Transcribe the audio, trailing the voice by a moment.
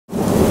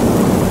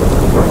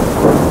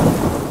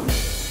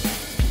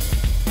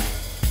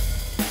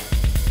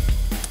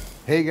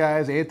Hey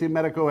guys, Anthony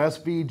Delmedico,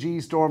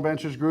 SVG Storm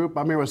Ventures Group.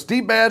 I'm here with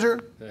Steve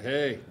Badger.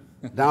 Hey.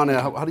 Down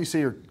at, how do you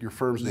say your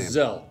firm's name?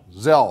 Zell.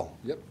 Zell.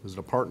 Yep. Is it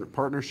a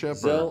partnership?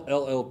 Zell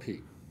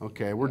LLP.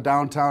 Okay, we're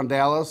downtown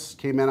Dallas.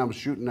 Came in, I was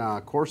shooting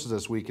courses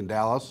this week in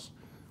Dallas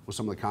with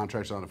some of the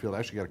contractors on the field.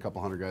 Actually got a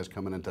couple hundred guys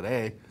coming in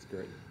today. That's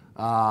great.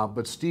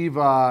 But Steve,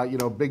 you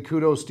know, big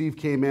kudos. Steve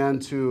came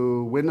in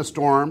to win the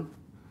storm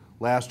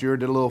last year.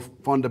 Did a little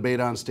fun debate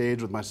on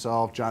stage with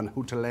myself, John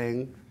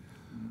Houtelang,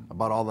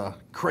 about all the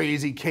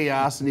crazy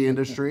chaos in the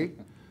industry.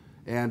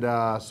 And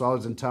so I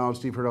was in town.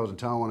 Steve heard I was in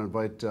town,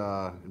 wanted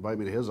to invite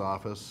me to his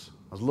office.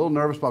 I was a little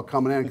nervous about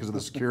coming in because of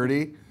the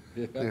security.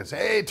 Yeah. I said,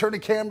 hey, turn the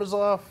cameras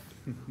off.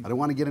 I don't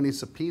want to get any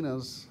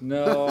subpoenas.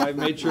 No, I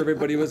made sure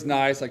everybody was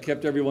nice. I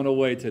kept everyone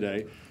away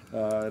today.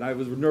 And I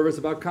was nervous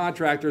about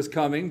contractors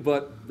coming,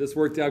 but this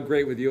worked out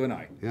great with you and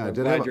I. Yeah, I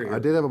did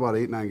have about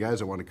 8, 9 guys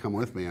that wanted to come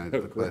with me. I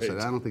said,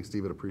 I don't think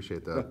Steve would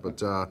appreciate that.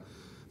 But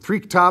 3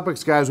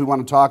 topics, guys, we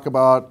want to talk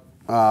about.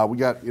 We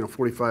got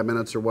 45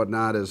 minutes or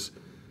whatnot. Is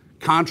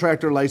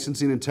contractor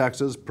licensing in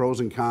Texas, pros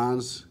and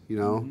cons. You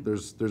know,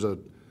 there's a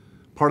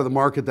part of the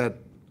market that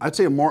I'd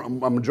say a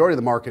majority of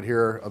the market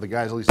here of the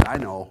guys, at least I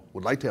know,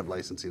 would like to have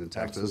licensing in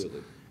Texas. Absolutely.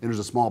 And there's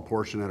a small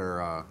portion that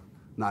are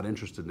not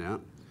interested in that.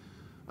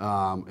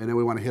 And then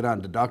we want to hit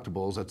on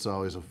deductibles. That's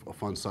always a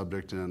fun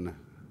subject in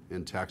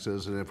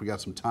Texas. And if we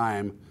got some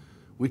time,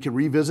 we can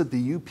revisit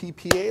the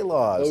UPPA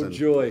laws. Oh,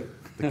 joy.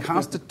 The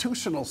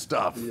constitutional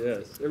stuff.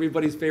 Yes,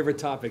 everybody's favorite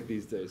topic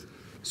these days.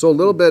 So a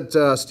little bit,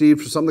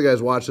 Steve, for some of the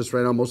guys watch this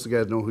right now, most of the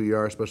guys know who you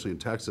are, especially in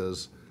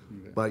Texas.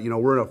 Okay. But, you know,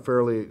 we're in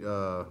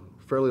a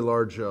fairly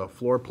large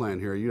floor plan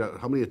here.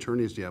 How many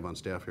attorneys do you have on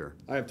staff here?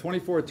 I have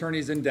 24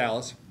 attorneys in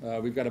Dallas.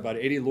 We've got about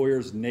 80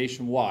 lawyers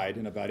nationwide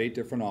in about 8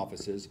 different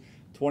offices.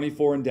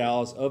 24 in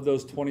Dallas. Of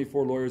those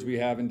 24 lawyers we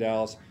have in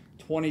Dallas,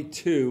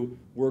 22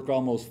 work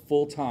almost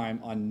full-time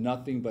on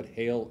nothing but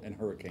hail and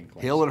hurricane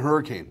claims. Hail and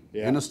hurricane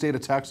in the state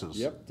of Texas.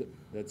 Yep,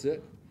 that's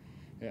it.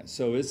 Yeah,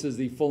 so this is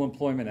the Full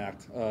Employment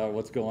Act,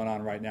 what's going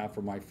on right now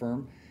for my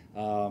firm.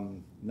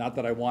 Not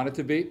that I want it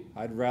to be.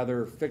 I'd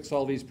rather fix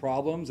all these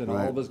problems and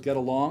all of us get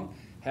along,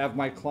 have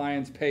my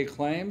clients pay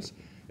claims,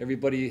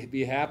 everybody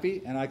be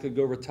happy, and I could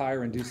go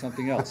retire and do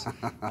something else.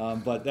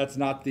 But that's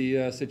not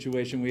the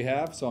situation we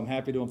have, so I'm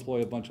happy to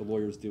employ a bunch of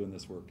lawyers doing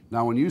this work.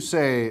 Now, when you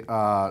say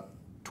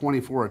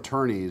 24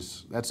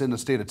 attorneys, that's in the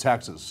state of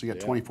Texas. So you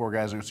got 24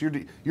 guys there. So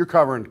you're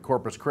covering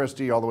Corpus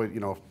Christi all the way,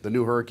 the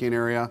new hurricane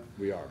area.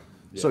 We are.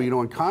 Yeah. So,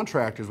 when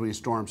contractors, when these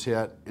storms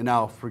hit, and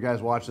now for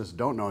guys watching this that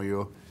don't know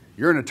you,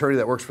 you're an attorney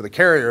that works for the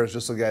carriers,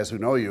 just the guys who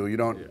know you. You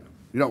don't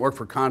work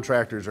for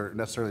contractors or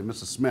necessarily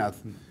Mrs.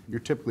 Smith. You're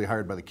typically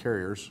hired by the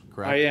carriers,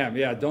 correct? I am,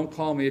 yeah. Don't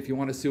call me if you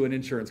want to sue an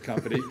insurance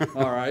company,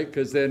 all right?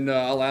 Because then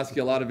I'll ask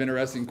you a lot of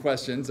interesting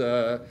questions.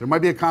 There might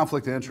be a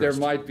conflict of interest.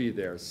 There might be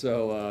there.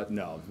 So,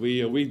 no,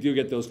 we do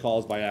get those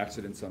calls by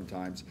accident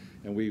sometimes,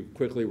 and we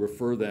quickly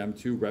refer them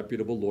to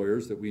reputable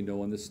lawyers that we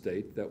know in the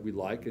state that we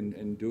like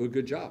and do a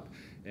good job.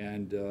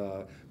 And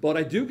but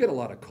I do get a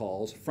lot of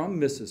calls from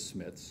Mrs.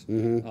 Smiths,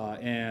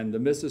 and the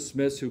Mrs.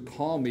 Smiths who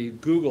call me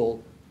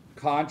Google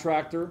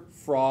contractor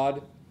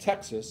fraud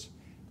Texas,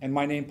 and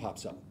my name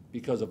pops up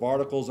because of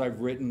articles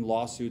I've written,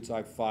 lawsuits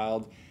I've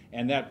filed,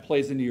 and that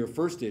plays into your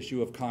first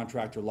issue of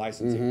contractor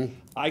licensing.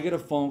 I get a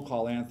phone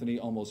call, Anthony,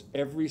 almost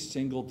every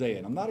single day,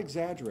 and I'm not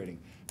exaggerating,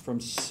 from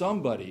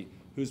somebody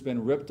who's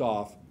been ripped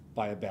off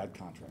by a bad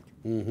contractor.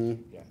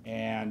 Yeah.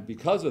 And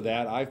because of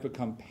that, I've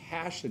become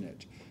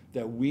passionate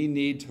that we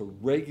need to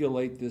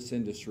regulate this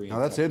industry. Now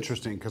that's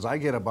interesting because I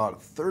get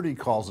about 30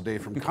 calls a day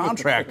from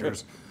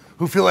contractors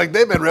who feel like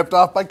they've been ripped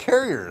off by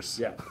carriers.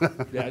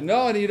 Yeah,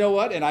 no, and you know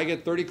what? And I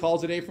get 30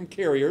 calls a day from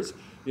carriers,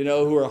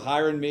 who are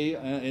hiring me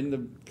in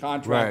the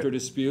contractor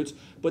disputes.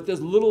 But there's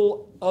a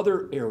little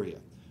other area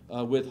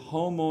with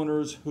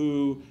homeowners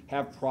who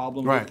have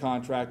problems with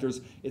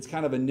contractors. It's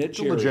kind of a niche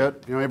area.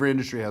 Legit. Every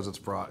industry has its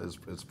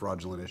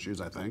fraudulent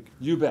issues, I think.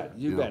 You bet,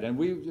 you bet. And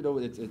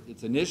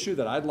it's an issue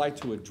that I'd like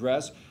to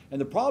address.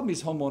 And the problem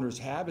these homeowners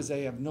have is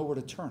they have nowhere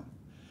to turn.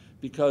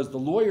 Because the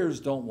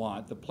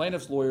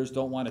plaintiff's lawyers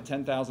don't want a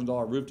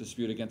 $10,000 roof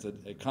dispute against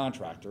a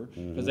contractor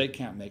because they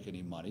can't make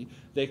any money.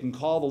 They can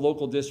call the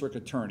local district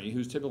attorney,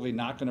 who's typically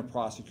not going to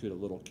prosecute a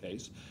little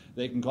case.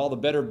 They can call the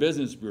Better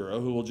Business Bureau,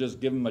 who will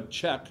just give them a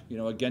check,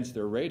 against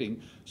their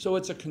rating. So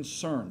it's a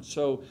concern.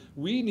 So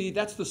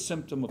that's the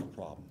symptom of the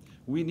problem.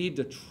 We need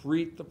to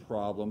treat the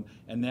problem,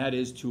 and that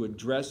is to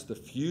address the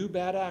few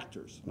bad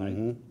actors.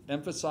 I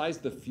emphasize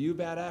the few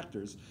bad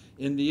actors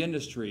in the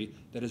industry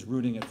that is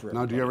rooting it for everybody.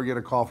 Now, do you ever get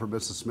a call from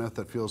Mrs. Smith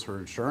that feels her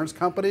insurance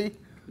company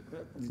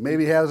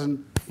maybe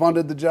hasn't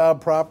funded the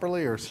job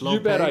properly or slow You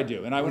bet pay? I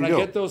do. And when I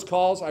get those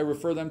calls, I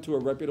refer them to a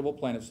reputable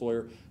plaintiff's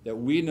lawyer that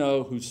we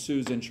know who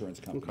sues insurance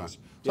companies.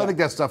 Okay. So I think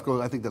that stuff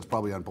goes, I think that's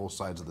probably on both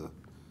sides of the,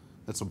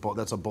 that's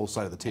a both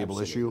side of the table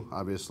issue.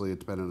 Obviously,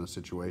 it's been in a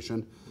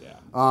situation.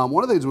 Yeah.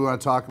 One of the things we want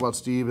to talk about,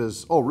 Steve,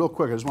 is, real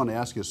quick, I just wanted to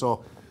ask you,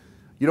 so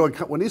You know,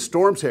 when these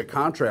storms hit,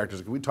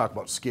 contractors, we talk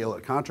about scale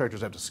it. Contractors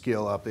have to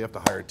scale up. They have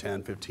to hire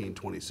 10, 15,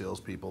 20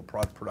 salespeople,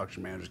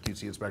 production managers,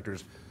 QC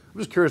inspectors. I'm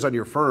just curious on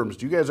your firms,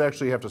 do you guys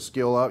actually have to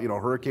scale up, you know,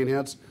 hurricane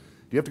hits? Do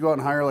you have to go out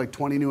and hire like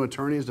 20 new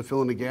attorneys to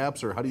fill in the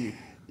gaps, or how do you?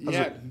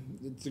 Yeah,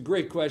 it's a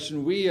great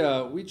question.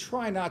 We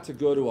try not to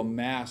go to a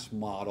mass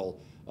model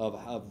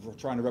of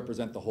trying to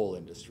represent the whole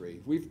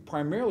industry. We've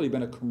primarily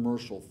been a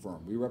commercial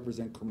firm. We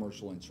represent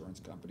commercial insurance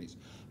companies.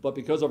 But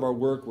because of our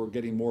work, we're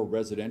getting more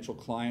residential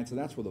clients, and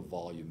that's where the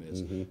volume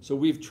is. So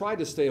we've tried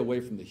to stay away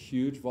from the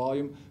huge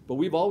volume, but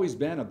we've always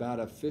been about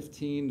a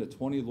 15 to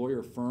 20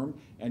 lawyer firm,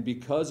 and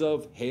because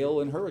of hail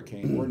and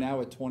hurricane, we're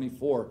now at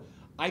 24.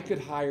 I could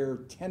hire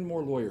 10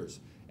 more lawyers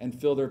and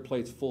fill their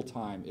plates full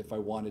time if I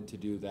wanted to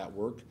do that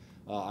work.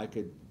 I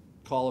could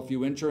call a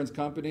few insurance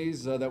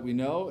companies that we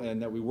know and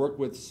that we work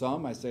with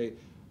some. I say,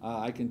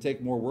 I can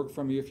take more work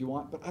from you if you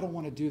want, but I don't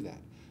want to do that.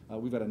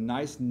 We've got a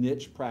nice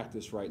niche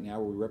practice right now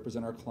where we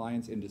represent our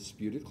clients in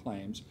disputed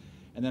claims.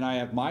 And then I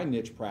have my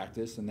niche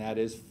practice, and that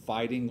is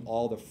fighting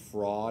all the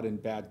fraud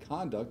and bad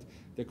conduct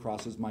that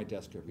crosses my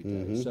desk every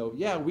day. So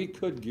yeah, we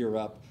could gear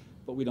up,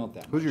 but we don't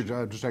that Who's much.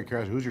 your, just out of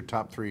curiosity, who's your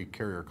top 3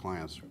 carrier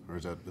clients, or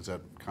is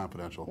that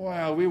confidential?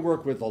 Well, we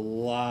work with a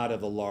lot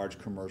of the large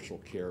commercial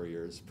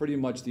carriers, pretty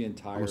much the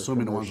entire I'm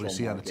assuming the ones we commercial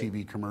see on a market.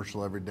 TV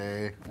commercial every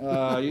day.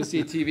 You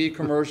see TV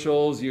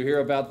commercials, you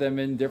hear about them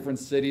in different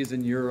cities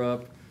in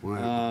Europe.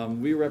 Right.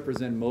 We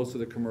represent most of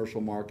the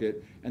commercial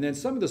market, and then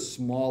some of the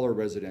smaller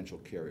residential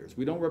carriers.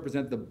 We don't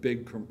represent the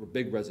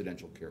big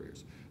residential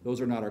carriers. Those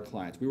are not our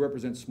clients. We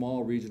represent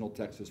small regional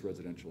Texas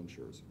residential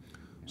insurers.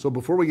 So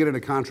before we get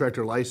into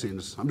contractor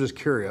license, I'm just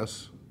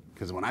curious,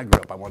 because when I grew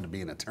up, I wanted to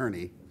be an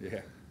attorney,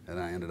 and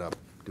I ended up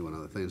doing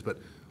other things. But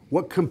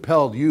what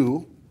compelled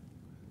you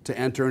to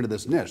enter into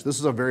this niche? This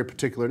is a very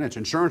particular niche.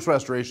 Insurance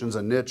restoration is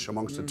a niche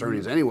amongst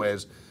attorneys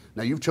anyways.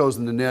 Now you've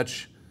chosen the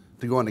niche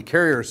to go on the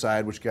carrier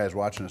side, which guys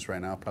watching us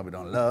right now probably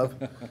don't love.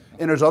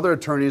 And there's other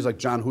attorneys like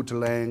John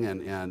Houtelang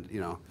and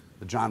you know,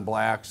 the John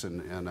Blacks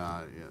and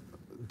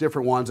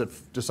different ones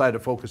that decide to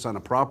focus on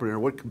a property owner.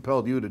 What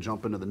compelled you to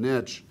jump into the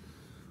niche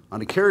on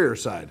the carrier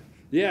side?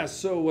 Yeah,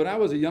 so when I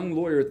was a young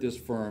lawyer at this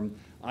firm,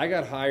 I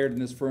got hired in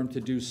this firm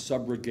to do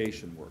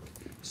subrogation work.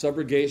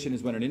 Subrogation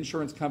is when an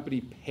insurance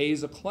company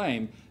pays a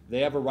claim, they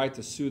have a right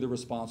to sue the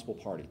responsible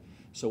party.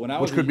 So when I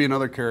was Which could be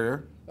another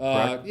carrier.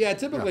 yeah,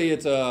 typically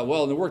it's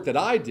well, in the work that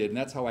I did, and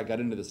that's how I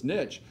got into this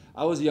niche,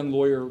 I was a young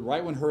lawyer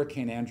right when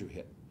Hurricane Andrew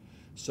hit.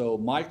 So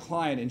my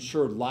client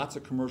insured lots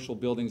of commercial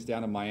buildings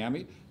down in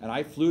Miami, and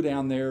I flew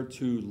down there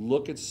to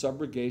look at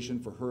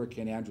subrogation for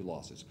Hurricane Andrew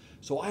losses.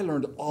 So I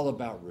learned all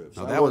about roofs.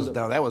 Now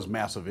that was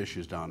massive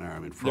issues down there. I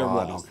mean,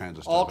 fraud and all kinds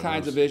of stuff. All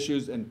kinds of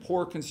issues, and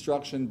poor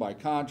construction by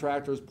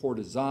contractors, poor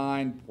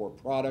design, poor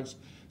products.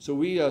 So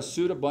we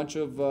sued a bunch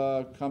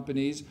of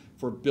companies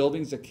for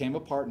buildings that came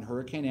apart in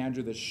Hurricane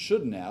Andrew that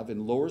shouldn't have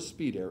in lower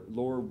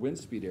wind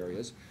speed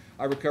areas.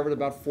 I recovered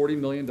about $40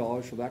 million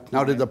for that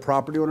claim. Now, did the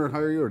property owner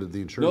hire you, or did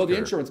the insurance? No, the carrier?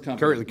 insurance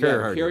company. The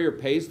carrier, the carrier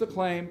pays the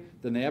claim,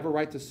 then they have a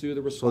right to sue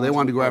the responsible So they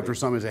wanted to go party. after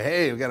somebody and say,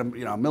 "Hey, we got a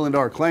 $1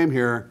 million claim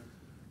here.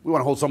 We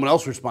want to hold someone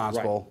else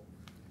responsible."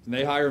 Right. And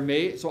they hire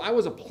me. So I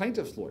was a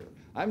plaintiff's lawyer.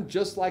 I'm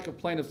just like a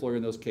plaintiff's lawyer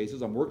in those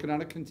cases. I'm working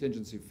on a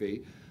contingency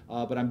fee,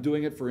 but I'm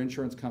doing it for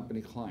insurance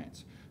company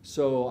clients.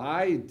 So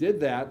I did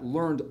that,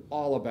 learned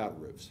all about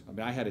roofs. I mean,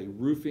 I had a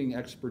roofing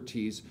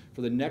expertise.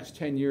 For the next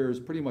 10 years,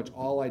 pretty much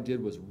all I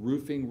did was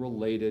roofing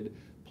related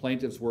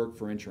plaintiff's work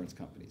for insurance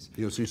companies.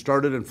 You know, so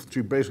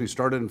you basically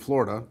started in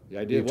Florida. Yeah,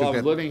 I did. While I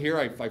was living here,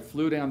 I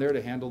flew down there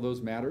to handle those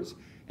matters,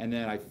 and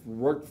then I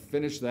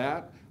finished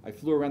that. I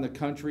flew around the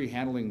country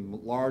handling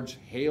large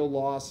hail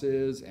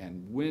losses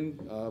and wind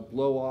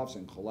blow-offs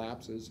and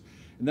collapses.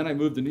 And then I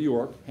moved to New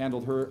York,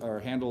 handled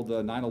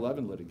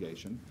 9/11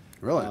 litigation.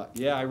 Really?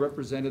 Yeah, I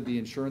represented the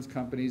insurance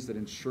companies that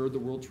insured the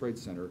World Trade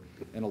Center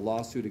in a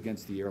lawsuit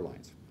against the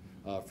airlines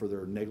for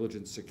their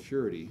negligent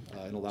security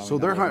in allowing. So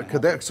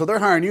they're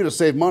hiring you to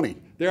save money.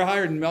 They're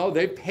hired. No,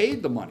 they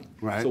paid the money.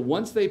 Right. So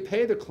once they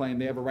pay the claim,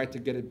 they have a right to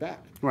get it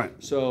back. Right.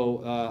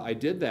 So I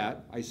did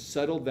that. I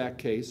settled that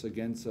case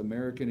against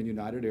American and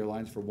United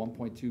Airlines for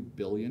 $1.2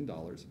 billion,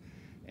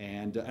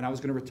 and I was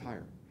going to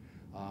retire.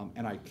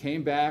 And I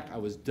came back. I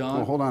was done.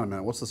 Well, hold on a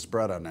minute. What's the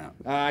spread on that?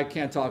 I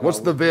can't talk. What's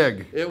the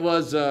VIG? It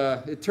was.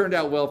 It turned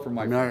out well for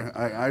my firm.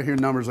 I hear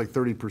numbers like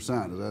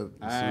 30%. Is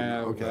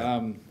that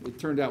okay? It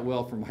turned out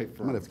well for my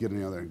firm. I might have to get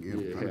any other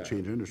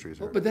change industries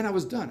here. But then I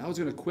was done. I was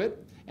going to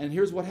quit. And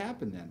here's what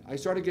happened then. I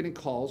started getting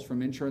calls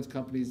from insurance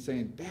companies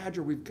saying,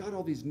 "Badger, we've got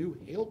all these new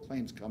hail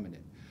claims coming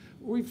in.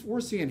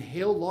 We're seeing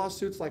hail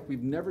lawsuits like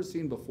we've never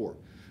seen before.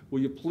 Will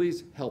you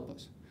please help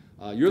us?"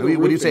 When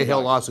you say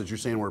hail lawsuits, you're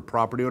saying where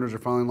property owners are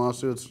filing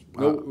lawsuits?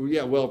 No,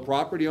 yeah, well,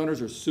 property owners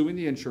are suing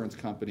the insurance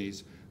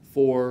companies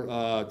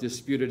for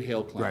disputed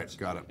hail claims. Right,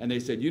 got it. And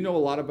they said, "You know a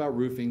lot about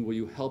roofing. Will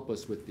you help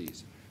us with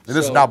these?" And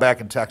this is now back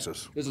in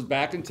Texas. This is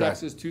back in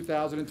Texas,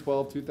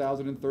 2012,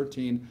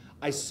 2013.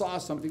 I saw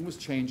something was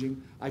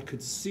changing. I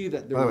could see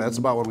that there By the way, was. that's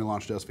about when we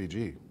launched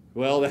SVG.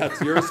 Well,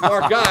 you're a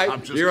smart guy.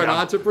 You're an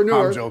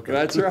entrepreneur. I'm joking.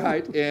 That's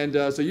right. And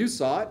so you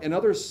saw it, and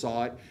others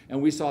saw it,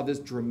 and we saw this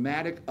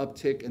dramatic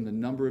uptick in the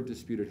number of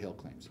disputed hail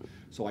claims.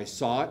 So I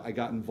saw it. I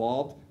got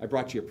involved. I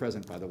brought you a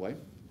present, by the way.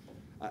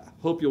 I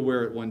hope you'll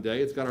wear it one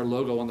day. It's got our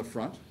logo on the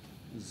front,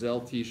 Zell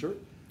T-shirt,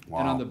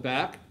 and on the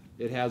back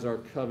it has our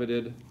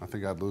coveted. I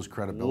think I'd lose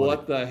credibility.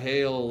 What the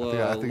hail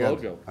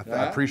logo?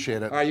 I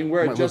appreciate it. All right, you can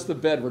wear it just the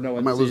bed where no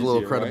one sees you. I might lose a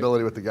little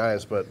credibility with the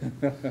guys, but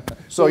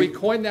so we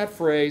coined that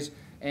phrase.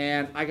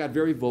 And I got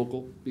very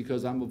vocal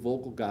because I'm a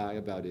vocal guy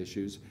about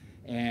issues,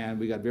 and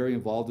we got very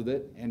involved with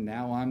it, and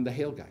now I'm the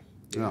hail guy.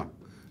 Yeah.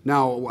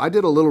 Now, I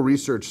did a little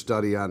research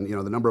study on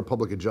the number of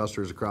public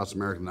adjusters across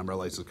America, the number of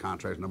licensed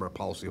contractors, the number of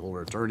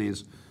policyholder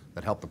attorneys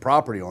that help the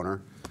property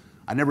owner.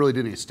 I never really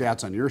did any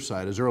stats on your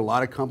side. Is there a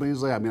lot of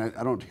companies I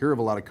don't hear of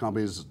a lot of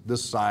companies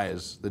this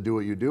size that do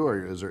what you do, or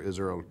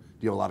do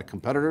you have a lot of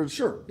competitors?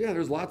 Sure. Yeah,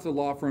 there's lots of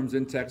law firms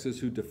in Texas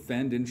who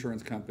defend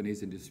insurance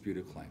companies in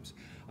disputed claims.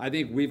 I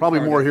think we've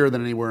probably more here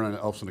than anywhere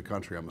else in the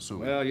country, I'm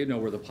assuming. Well, you know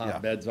where the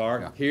hot beds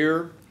are.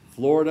 Here,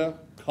 Florida,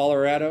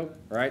 Colorado,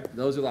 right?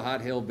 Those are the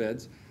hot hail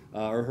beds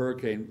or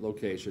hurricane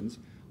locations.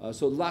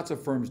 So lots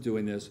of firms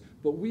doing this,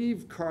 but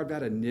we've carved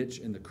out a niche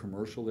in the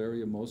commercial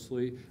area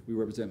mostly. We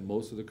represent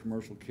most of the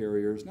commercial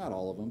carriers, not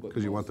all of them, but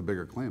because you want the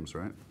bigger claims,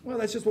 right? Well,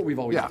 that's just what we've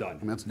always done. I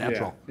mean, that's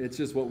natural. Yeah, it's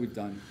just what we've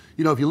done.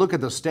 If you look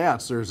at the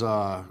stats, there's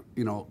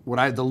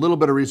the little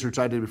bit of research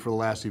I did before the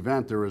last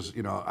event, there was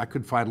I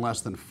could find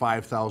less than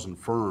 5,000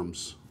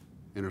 firms,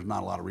 and there's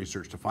not a lot of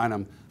research to find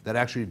them that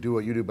actually do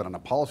what you do, but on the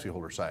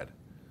policyholder side.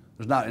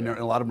 There's not, and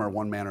a lot of them are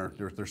one man or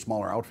they're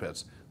smaller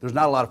outfits. There's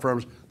not a lot of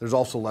firms. There's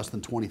also less than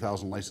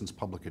 20,000 licensed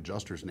public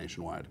adjusters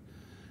nationwide.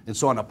 And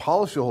so on the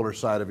policyholder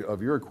side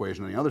of your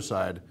equation, on the other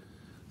side,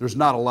 there's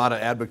not a lot of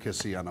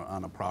advocacy on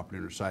a property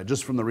owner side,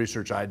 just from the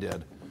research I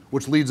did,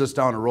 which leads us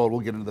down a road.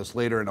 We'll get into this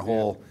later in the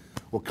whole,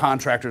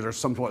 contractors are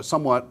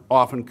somewhat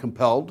often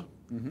compelled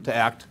to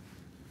act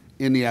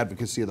in the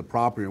advocacy of the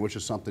property owner, which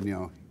is something,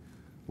 a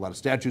lot of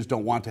statutes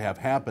don't want to have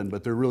happen,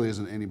 but there really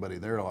isn't anybody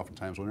there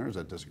oftentimes when there's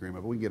that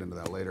disagreement, but we can get into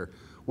that later.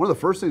 One of the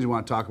first things we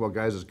want to talk about,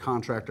 guys, is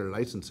contractor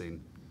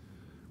licensing.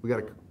 We got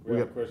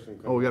a question.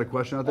 Oh, we got a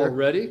question out there?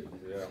 Already?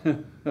 Yeah,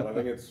 but I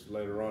think it's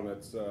later on.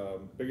 It's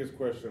biggest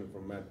question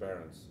from Matt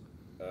Barons.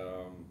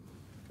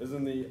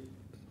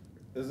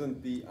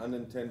 Isn't the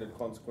unintended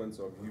consequence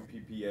of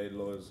UPPA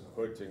laws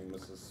hurting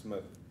Mrs.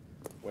 Smith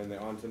when there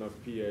aren't enough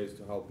PAs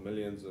to help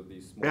millions of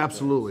these small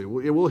Absolutely.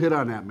 We'll hit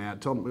on that,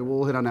 Matt.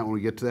 We'll hit on that when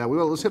we get to that.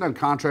 Let's hit on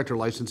contractor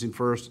licensing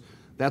first.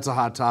 That's a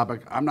hot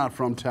topic. I'm not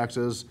from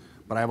Texas,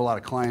 but I have a lot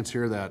of clients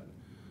here that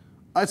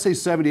I'd say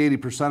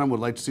 70-80% of them would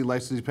like to see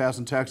licensing passed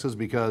in Texas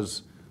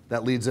because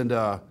that leads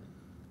into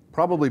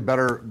probably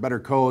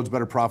better codes,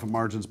 better profit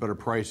margins, better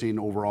pricing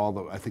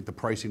overall. I think the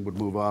pricing would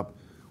move up.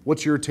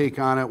 What's your take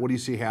on it? What do you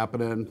see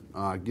happening?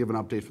 Give an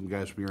update from the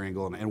guys from your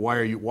angle, and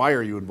why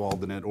are you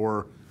involved in it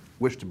or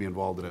wish to be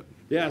involved in it?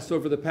 Yeah,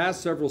 so for the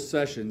past several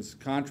sessions,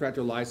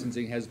 contractor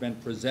licensing has been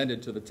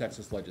presented to the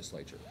Texas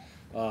legislature.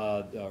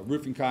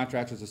 Roofing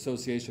Contractors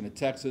Association of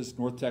Texas,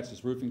 North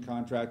Texas Roofing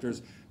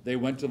Contractors, they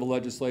went to the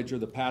legislature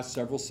the past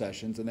several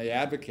sessions and they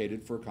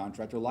advocated for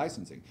contractor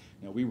licensing.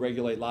 We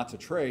regulate lots of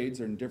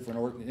trades and different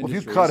industries. Well,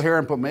 if you cut hair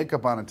and put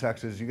makeup on in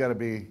Texas, you got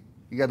to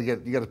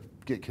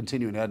get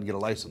continuing ed and get a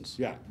license.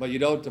 Yeah, but you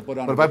don't put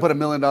on. But if I put $1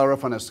 million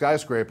roof on a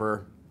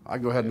skyscraper, I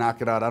go ahead and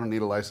knock it out. I don't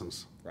need a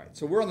license. Right.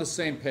 So we're on the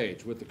same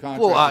page with the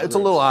contractor. Well, it's a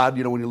little odd,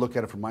 when you look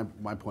at it from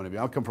my point of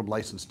view. I come from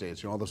licensed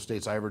states. All the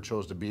states I ever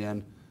chose to be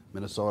in.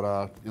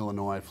 Minnesota,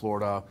 Illinois,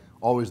 Florida,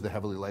 always the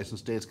heavily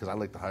licensed states because I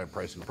like the higher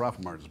price and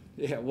profit margins.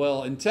 Yeah,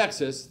 well, in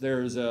Texas,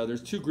 there's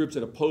two groups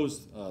that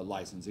oppose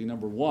licensing.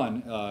 Number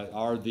one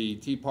are the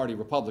Tea Party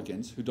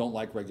Republicans who don't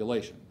like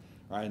regulation.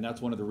 All right, and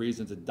that's one of the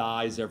reasons it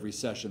dies every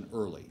session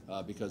early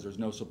because there's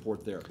no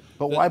support there.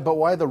 But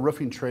why the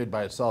roofing trade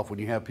by itself when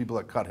you have people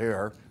that cut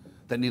hair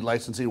that need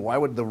licensing? Why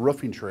would the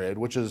roofing trade,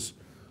 which is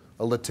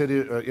a lot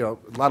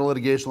of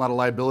litigation, a lot of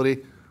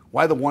liability,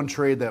 why the one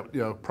trade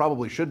that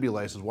probably should be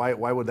licensed? Why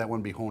would that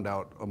one be honed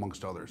out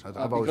amongst others?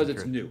 Because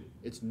it's new.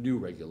 It's new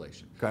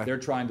regulation. Okay. They're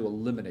trying to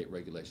eliminate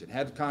regulation.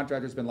 Had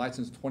contractors been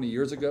licensed 20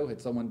 years ago, had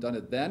someone done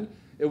it then,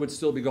 it would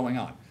still be going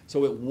on.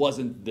 So it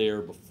wasn't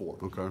there before.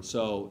 Okay.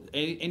 So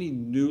any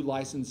new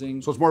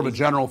licensing. So it's more of a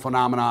general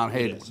phenomenon.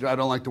 Hey, I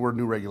don't like the word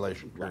new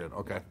regulation. Period. Right.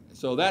 Okay.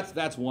 So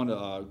that's one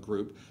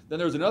group. Then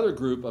there's another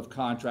group of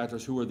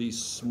contractors who are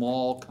these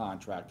small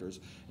contractors,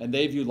 and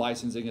they view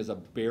licensing as a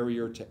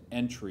barrier to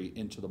entry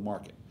into the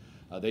market.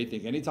 They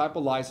think any type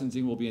of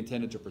licensing will be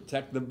intended to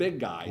protect the big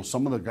guys. Well,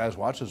 some of the guys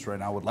watching this right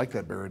now would like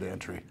that barrier to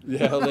entry.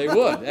 Yeah, they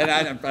would.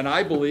 And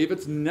I believe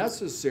it's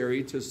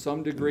necessary to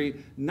some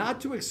degree,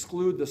 not to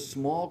exclude the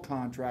small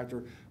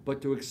contractor,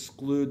 but to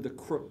exclude the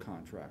crook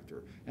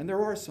contractor. And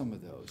there are some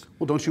of those.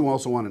 Well, don't you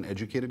also want an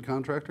educated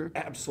contractor?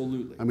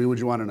 Absolutely. I mean, would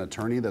you want an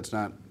attorney that's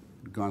not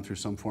gone through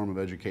some form of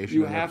education?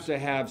 You have to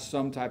have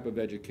some type of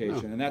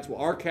education. And that's what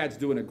our CAD's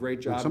doing a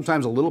great job.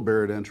 Sometimes a little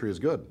barrier to entry is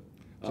good.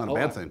 It's not a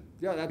bad thing.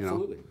 Yeah,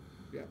 absolutely.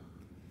 Yeah.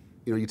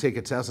 you know, you take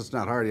a test. It's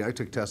not hard. I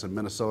took tests in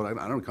Minnesota.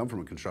 I don't come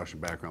from a construction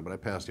background, but I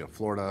passed, you know,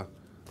 Florida,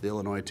 the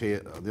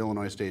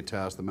Illinois state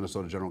test, the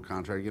Minnesota general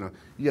contract. You know,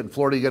 you get in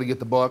Florida, you got to get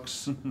the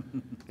books, and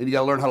you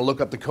got to learn how to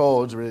look up the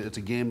codes. It's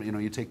a game. You know,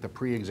 you take the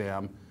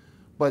pre-exam,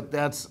 but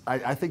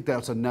I think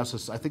that's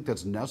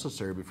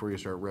necessary before you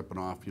start ripping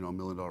off, you know, $1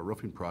 million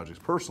roofing projects.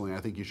 Personally, I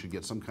think you should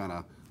get some kind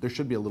of. There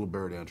should be a little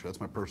barrier to entry. That's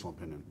my personal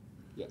opinion.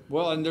 Yeah,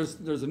 well, and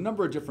there's a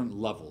number of different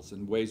levels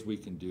and ways we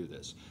can do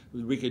this.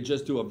 We could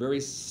just do a very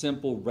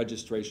simple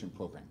registration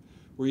program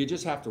where you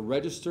just have to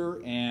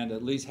register and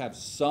at least have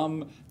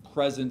some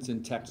presence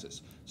in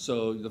Texas.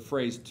 So the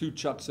phrase two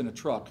chucks in a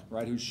truck,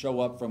 right, who show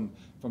up from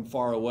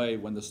far away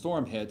when the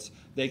storm hits,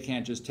 they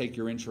can't just take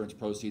your insurance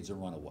proceeds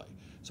and run away.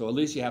 So at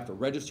least you have to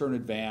register in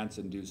advance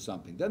and do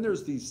something. Then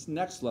there's the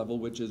next level,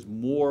 which is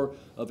more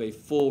of a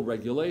full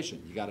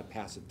regulation. You got to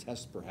pass a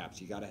test perhaps.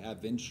 You got to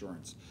have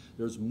insurance.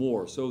 There's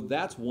more. So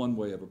that's one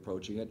way of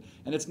approaching it.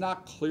 And it's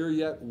not clear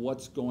yet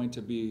what's going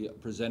to be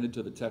presented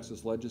to the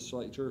Texas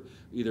legislature.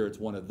 Either it's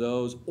one of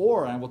those,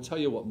 or I will tell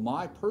you what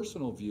my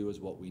personal view is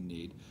what we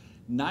need.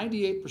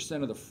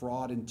 98% of the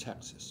fraud in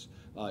Texas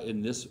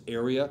in this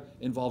area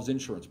involves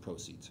insurance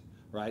proceeds.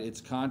 Right,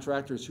 it's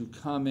contractors who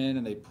come in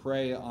and they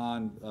prey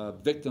on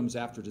victims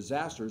after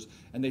disasters,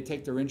 and they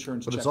take their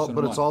insurance checks and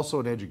run. It's also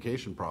an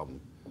education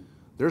problem.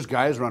 There's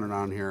guys running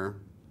around here,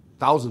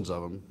 thousands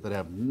of them, that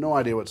have no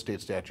idea what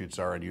state statutes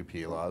are and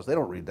UPA laws. They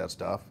don't read that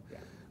stuff. Yeah.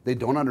 They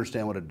don't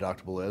understand what a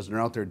deductible is, and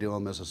they're out there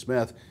dealing with Mrs.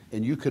 Smith,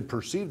 and you could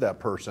perceive that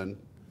person,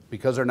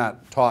 because they're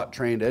not taught,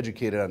 trained,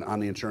 educated on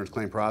the insurance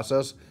claim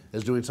process,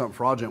 as doing something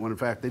fraudulent, when in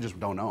fact they just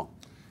don't know.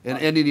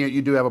 And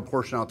you do have a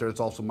portion out there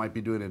that's also might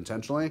be doing it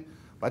intentionally.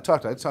 I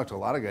talked to a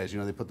lot of guys, you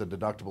know, they put the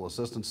deductible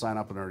assistance sign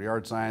up in their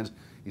yard signs.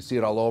 You see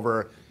it all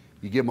over.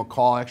 You give them a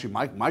call. Actually,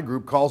 my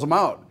group calls them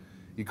out.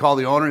 You call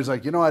the owner, he's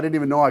like, you know, I didn't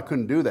even know I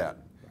couldn't do that.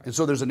 And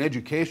so there's an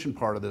education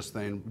part of this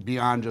thing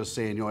beyond just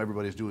saying, you know,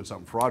 everybody's doing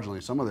something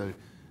fraudulently.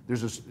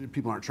 There's just,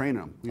 people aren't training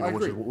them, you know,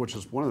 which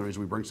is one of the reasons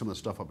we bring some of the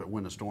stuff up at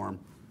Wind and Storm.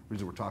 The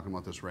reason we're talking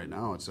about this right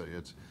now,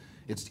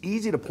 it's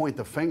easy to point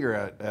the finger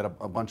at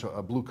a bunch of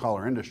a blue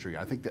collar industry.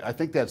 I think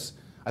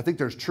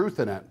there's truth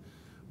in it.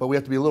 But we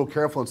have to be a little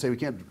careful and say we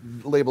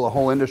can't label a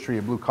whole industry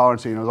a blue collar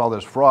and say, you know, there's all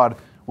this fraud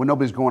when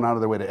nobody's going out of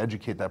their way to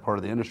educate that part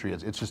of the industry.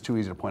 It's just too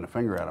easy to point a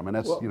finger at them. And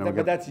that's, well, you know,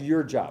 but that's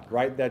your job,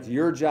 right? That's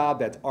your job.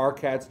 That's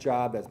RCAT's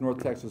job. That's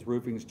North Texas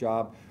Roofing's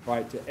job,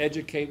 right? To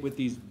educate with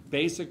these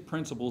basic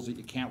principles that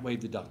you can't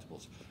waive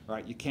deductibles,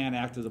 right? You can't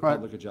act as a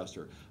public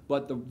adjuster.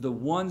 But the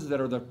ones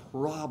that are the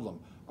problem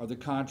are the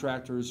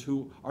contractors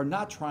who are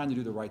not trying to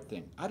do the right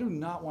thing. I do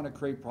not want to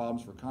create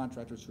problems for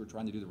contractors who are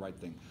trying to do the right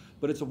thing,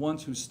 but it's the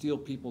ones who steal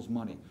people's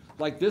money.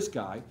 Like this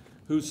guy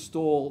who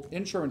stole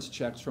insurance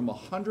checks from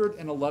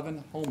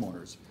 111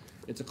 homeowners.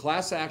 It's a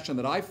class action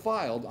that I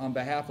filed on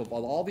behalf of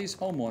all these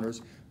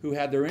homeowners who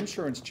had their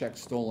insurance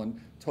checks stolen,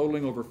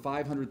 totaling over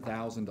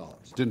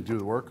 $500,000. Didn't do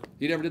the work?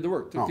 He never did the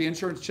work. Took the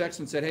insurance checks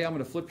and said, hey, I'm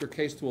going to flip your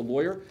case to a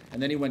lawyer.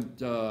 And then he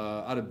went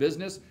out of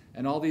business.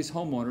 And all these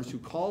homeowners who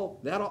call,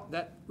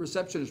 that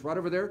receptionist right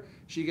over there,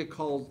 she gets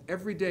called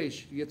every day.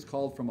 She gets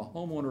called from a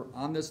homeowner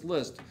on this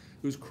list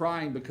who's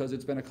crying because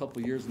it's been a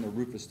couple of years and their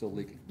roof is still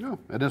leaking. Yeah,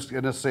 and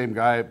this same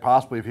guy,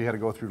 possibly if he had to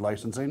go through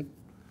licensing,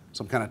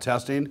 some kind of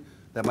testing,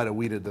 that might have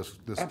weeded this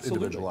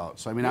individual out.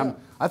 So I mean, yeah.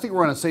 I think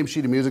we're on the same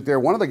sheet of music there.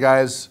 One of the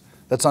guys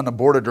that's on the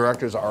board of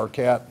directors of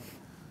RCAT,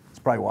 he's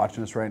probably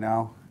watching us right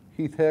now.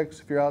 Heath Hicks,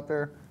 if you're out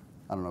there,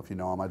 I don't know if you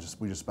know him.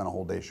 We just spent a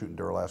whole day shooting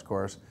Duralast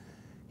cores.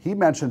 He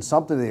mentioned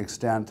something to the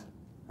extent,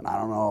 and I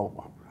don't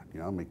know, you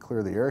know, let me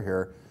clear the air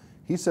here.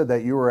 He said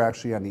that you were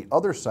actually on the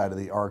other side of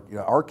the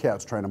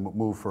RCAT's trying to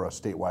move for a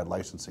statewide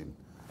licensing,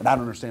 and I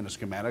don't understand the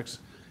schematics.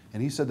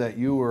 And he said that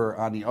you were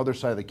on the other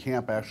side of the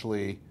camp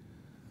actually.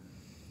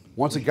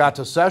 Once it got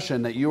to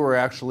session, that you were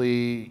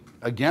actually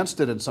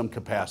against it in some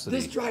capacity.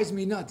 This drives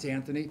me nuts,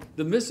 Anthony.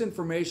 The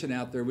misinformation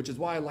out there, which is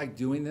why I like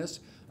doing this.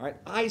 All right,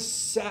 I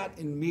sat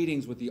in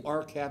meetings with the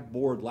RCAT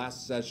board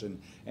last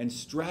session and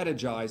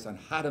strategized on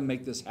how to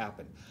make this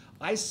happen.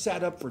 I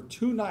sat up for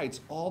 2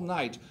 nights, all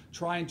night,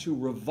 trying to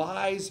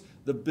revise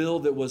the bill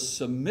that was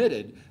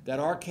submitted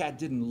that RCAT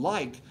didn't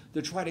like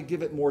to try to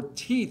give it more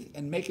teeth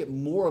and make it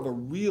more of a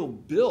real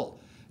bill.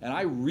 And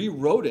I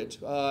rewrote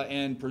it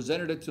and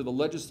presented it to the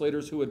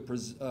legislators who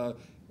had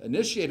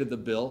initiated the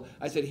bill.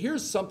 I said,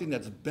 here's something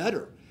that's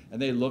better.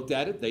 And they looked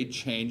at it, they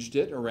changed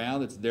it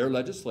around, it's their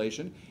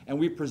legislation, and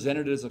we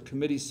presented it as a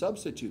committee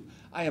substitute.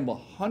 I am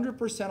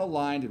 100%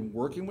 aligned in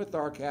working with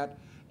RCAT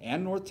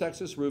and North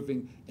Texas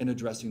Roofing in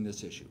addressing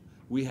this issue.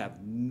 We have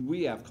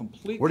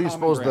complete Where do you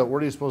common ground. Where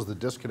do you suppose the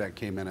disconnect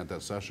came in at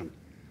that session?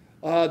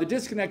 The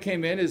disconnect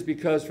came in is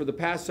because for the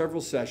past several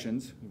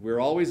sessions, we're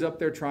always up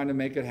there trying to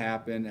make it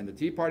happen, and the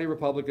Tea Party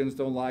Republicans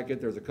don't like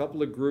it. There's a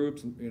couple of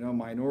groups, you know,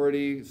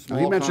 minority, small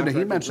He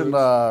mentioned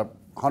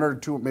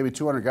 100, maybe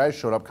 200 guys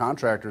showed up,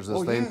 contractors,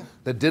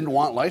 that didn't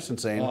want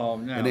licensing, oh,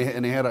 no. and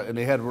they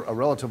had a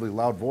relatively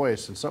loud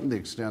voice, and something to the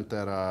extent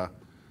that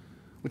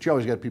But you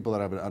always get people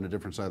that have it on a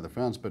different side of the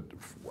fence. But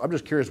I'm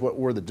just curious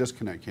where the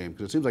disconnect came,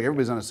 because it seems like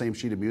everybody's on the same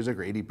sheet of music,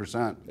 or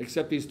 80%.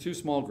 Except these two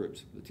small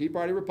groups, the Tea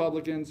Party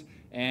Republicans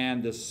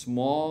and the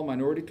small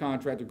minority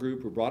contractor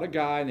group who brought a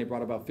guy, and they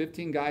brought about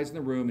 15 guys in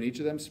the room, and each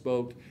of them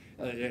spoke.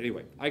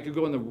 Anyway, I could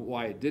go into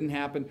why it didn't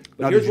happen.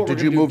 But Now, here's what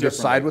did you move to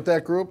side with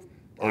that group?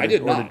 I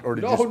did not.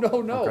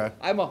 No. Okay.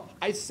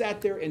 I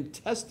sat there and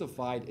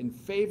testified in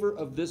favor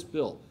of this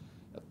bill,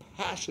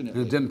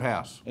 passionately. And it didn't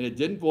pass. And it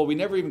didn't. Well, we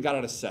never even got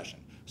out of session.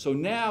 So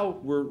now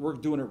we're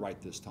doing it right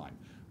this time.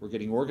 We're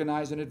getting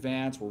organized in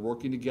advance. We're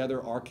working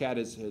together. RCAT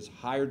has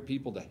hired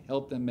people to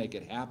help them make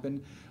it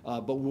happen.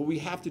 But what we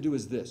have to do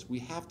is this. We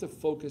have to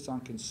focus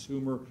on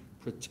consumer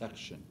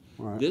protection.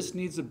 Right. This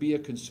needs to be a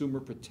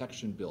consumer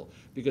protection bill,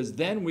 because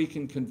then we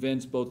can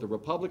convince both the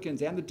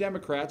Republicans and the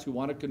Democrats who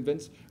want to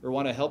convince or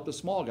want to help the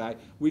small guy.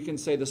 We can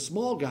say the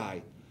small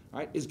guy,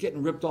 right, is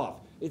getting ripped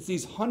off. It's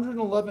these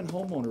 111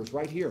 homeowners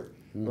right here,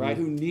 right,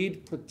 who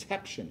need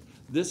protection.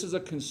 This is a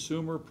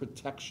consumer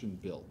protection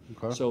bill.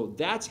 Okay. So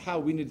that's how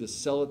we need to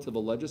sell it to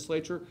the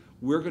legislature.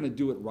 We're going to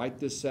do it right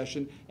this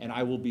session, and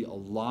I will be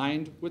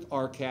aligned with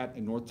RCAT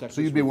in North Texas.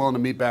 So you'd be willing to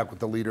meet back with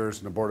the leaders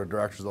and the board of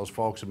directors of those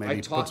folks, and maybe I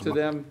talk to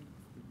them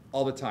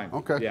all the time.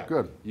 Okay, yeah,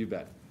 good. You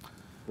bet.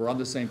 We're on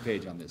the same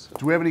page on this.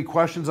 Do we have any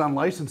questions on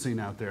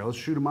licensing out there? Let's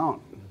shoot them out.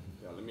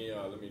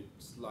 Yeah, let me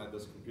slide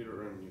this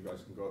computer in. You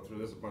guys can go through.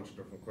 There's a bunch of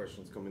different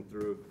questions coming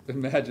through.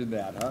 Imagine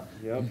that, huh?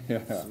 Yep.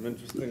 Yeah. Some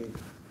interesting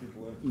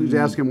people in. Please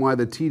ask him why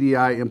the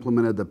TDI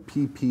implemented the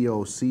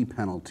PPOC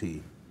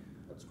penalty.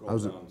 Let's scroll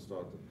down and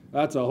start.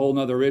 That's a whole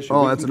nother issue.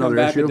 Oh, we that's can another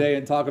come back issue? today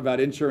and talk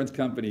about insurance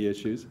company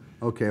issues.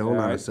 Okay, hold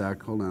on a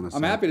sec.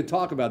 I'm happy to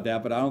talk about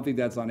that, but I don't think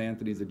that's on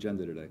Anthony's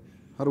agenda today.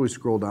 How do we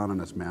scroll down on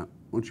this, Matt?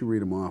 Why don't you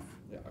read them off?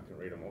 Yeah, I can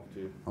read them off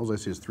too. All I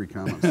see is 3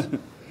 comments.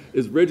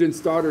 Is bridge and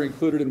starter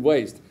included in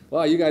waste?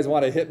 Well, you guys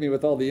want to hit me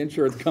with all the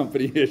insurance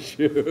company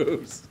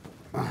issues.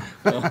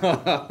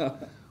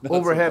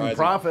 Overhead and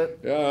profit.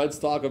 Yeah, let's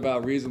talk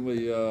about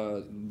reasonably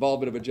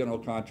involvement of a general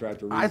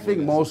contractor. I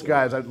think most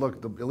guys, at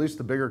least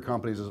the bigger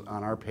companies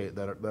on our pay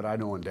that I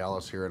know in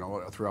Dallas here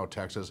and throughout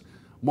Texas,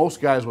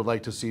 most guys would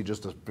like to see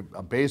just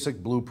a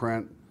basic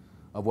blueprint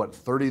of what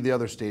 30 of the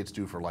other states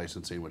do for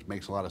licensing, which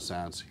makes a lot of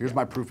sense. Here's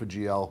my proof of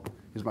GL.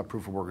 Here's my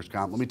proof of workers'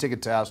 comp. Let me take a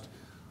test.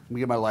 Let me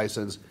get my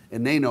license.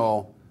 And they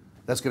know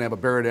that's going to have a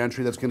barrier to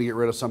entry. That's going to get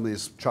rid of some of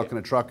these truck in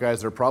a truck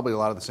guys. They're probably a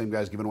lot of the same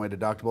guys giving away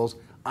deductibles.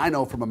 I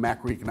know from a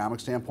macroeconomic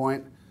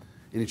standpoint,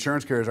 and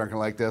insurance carriers aren't going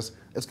to like this,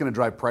 it's going to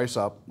drive price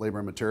up, labor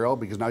and material,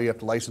 because now you have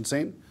to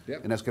licensing,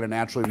 and that's going to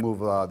naturally move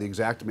the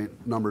Xactimate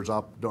numbers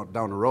up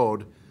down the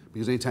road,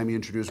 because anytime you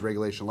introduce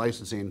regulation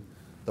licensing,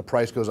 the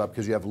price goes up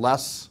because you have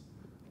less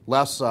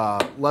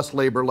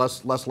labor,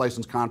 less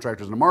licensed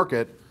contractors in the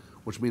market,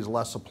 which means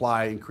less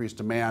supply, increased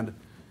demand,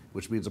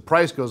 which means the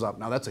price goes up.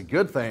 Now that's a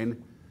good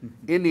thing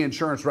in the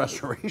insurance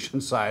restoration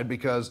side,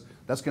 because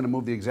that's going to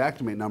move the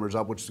Xactimate numbers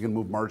up, which is going to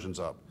move margins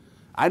up.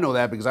 I know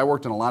that because I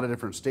worked in a lot of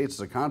different states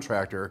as a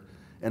contractor,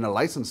 and the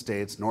licensed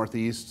states,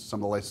 Northeast, some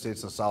of the licensed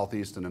states in the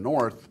Southeast and the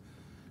North,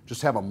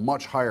 just have a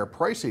much higher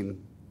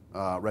pricing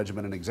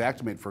regimen in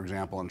Xactimate, for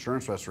example,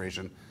 insurance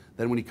restoration,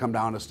 than when you come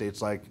down to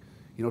states like,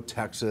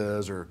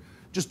 Texas, or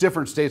just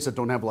different states that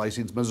don't have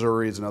license.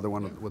 Missouri is another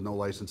one with no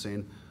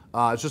licensing.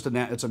 It's just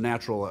it's a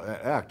natural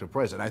act of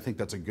price, and I think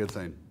that's a good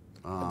thing.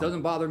 It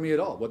doesn't bother me at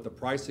all. What the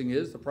pricing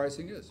is,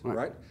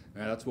 right?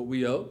 And that's what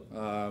we owe.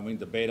 We can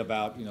debate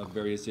about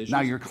various issues. Now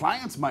your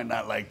clients might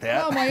not like that.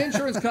 Well, my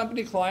insurance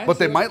company clients. But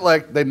they might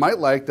like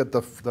that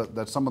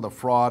that some of the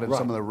fraud and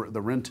some of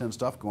the rin-tin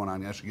stuff going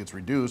on actually gets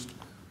reduced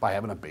by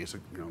having a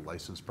basic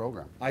licensed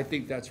program. I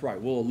think that's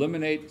right. We'll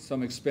eliminate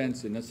some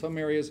expense in some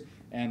areas,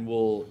 and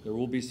there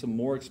will be some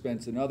more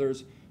expense in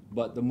others.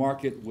 But the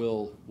market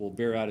will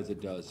bear out as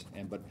it does.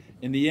 But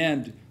in the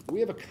end, we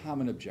have a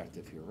common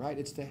objective here, right?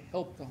 It's to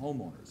help the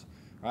homeowners,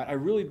 right? I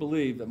really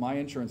believe that my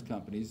insurance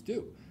companies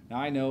do. Now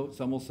I know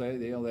some will say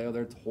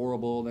they're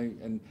horrible,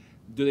 and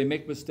do they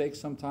make mistakes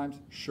sometimes?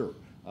 Sure.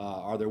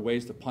 Are there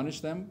ways to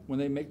punish them when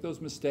they make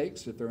those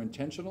mistakes if they're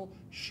intentional?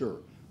 Sure.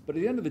 But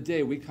at the end of the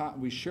day,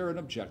 we share an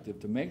objective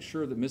to make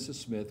sure that Mrs.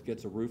 Smith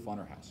gets a roof on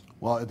her house.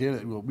 Well, at the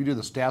end, we do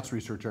the stats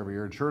research every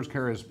year. Insurance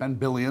carriers spend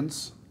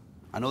billions.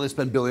 I know they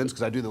spend billions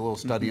because I do the little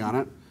study on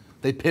it.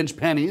 They pinch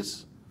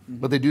pennies,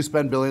 but they do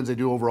spend billions. They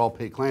do overall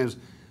pay claims.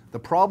 The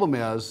problem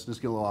is, just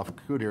get a little off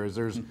coot here, is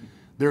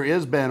there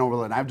has been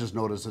and I've just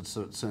noticed it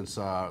since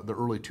the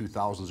early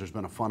 2000s, there's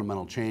been a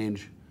fundamental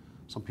change.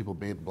 Some people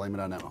blame it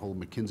on that whole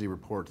McKinsey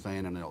report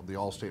thing and the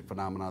Allstate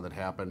phenomena that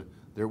happened.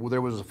 There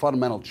was a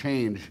fundamental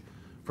change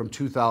from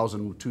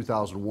 2000,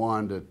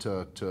 2001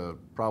 to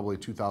probably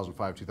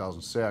 2005,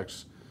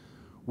 2006,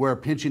 where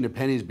pinching the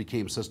pennies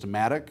became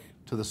systematic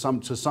to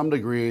some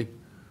degree,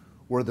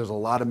 where there's a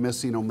lot of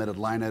missing omitted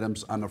line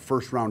items on the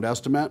first round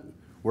estimate,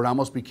 where it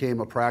almost became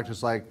a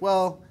practice like,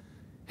 well,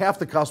 half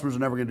the customers are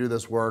never going to do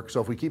this work,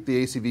 so if we keep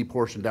the ACV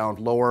portion down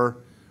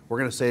lower, we're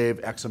going to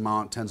save X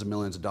amount, tens of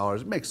millions of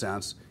dollars. It makes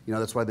sense.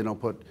 That's why they don't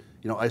put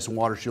ice and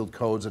water shield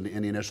codes in the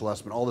initial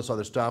estimate, all this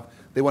other stuff.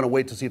 They want to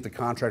wait to see if the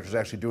contractor's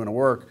actually doing the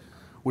work.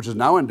 which has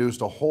now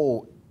induced a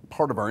whole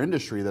part of our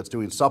industry that's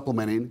doing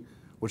supplementing,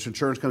 which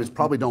insurance companies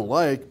probably don't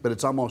like, but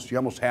it's you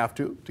almost have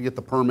to get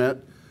the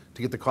permit,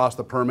 to get the cost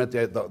of the permit,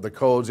 the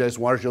codes, the ice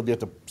and water shield. You have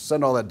to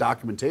send all that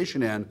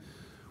documentation in,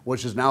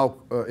 which has now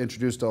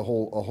introduced a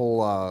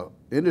whole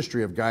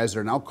industry of guys that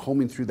are now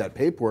combing through that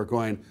paperwork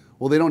going,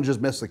 well, they don't just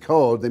miss the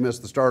code, they miss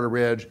the starter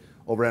ridge,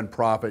 overhead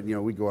profit,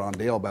 we go on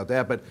Dale about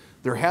that, but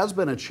there has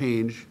been a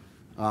change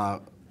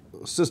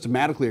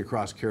systematically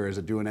across carriers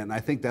at doing it, and I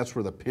think that's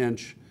where the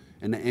pinch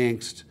and the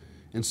angst,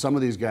 and some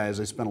of these guys,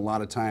 they spend a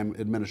lot of time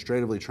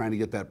administratively trying to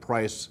get that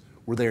price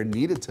where they're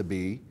needed to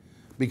be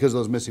because of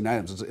those missing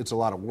items. It's a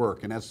lot of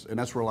work, and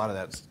that's where a lot of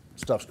that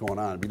stuff's going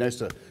on. It'd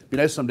be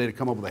nice someday to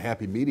come up with a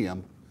happy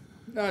medium.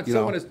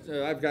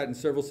 I've gotten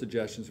several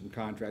suggestions from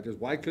contractors.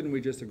 Why couldn't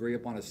we just agree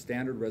upon a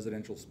standard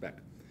residential spec?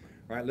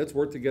 All right, let's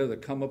work together to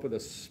come up with a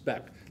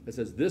spec that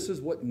says this is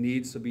what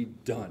needs to be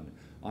done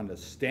on the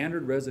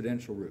standard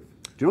residential roof.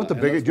 Do you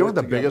know what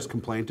the biggest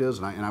complaint is?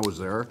 And I was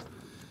there.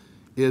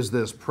 Is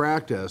this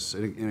practice,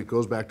 and it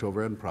goes back to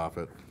overhead and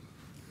profit,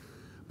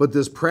 but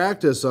this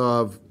practice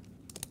of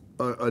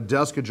a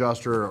desk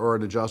adjuster or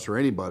an adjuster,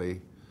 anybody,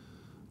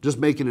 just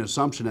making an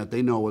assumption that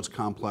they know what's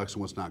complex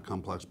and what's not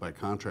complex by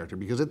contractor.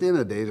 Because at the end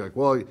of the day, it's like,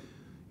 well,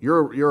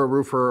 you're a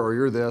roofer or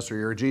you're this or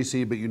you're a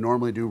GC, but you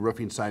normally do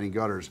roofing, siding,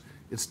 gutters.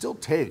 It still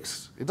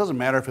takes, it doesn't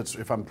matter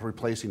if I'm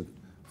replacing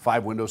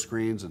 5 window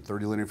screens and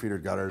 30 linear feet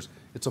of gutters.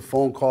 It's a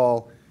phone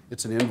call,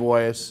 it's an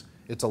invoice,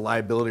 it's a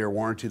liability or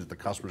warranty that the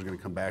customer's going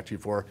to come back to you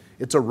for.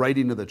 It's a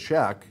writing of the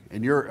check,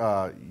 and you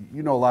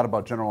know a lot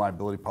about general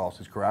liability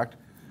policies, correct?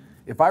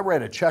 If I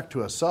write a check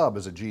to a sub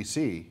as a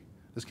GC,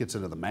 this gets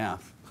into the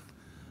math.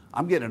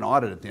 I'm getting an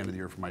audit at the end of the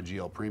year for my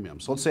GL premium.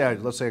 So let's say I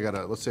got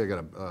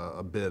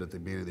a bid at the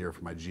beginning of the year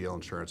for my GL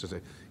insurance. I say,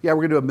 yeah,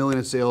 we're gonna do $1 million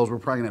in sales. We're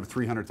probably gonna have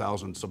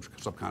 300,000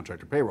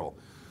 subcontractor payroll.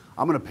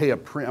 I'm gonna pay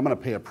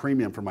a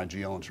premium for my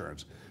GL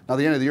insurance. Now, at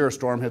the end of the year, a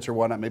storm hits or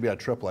whatnot. Maybe I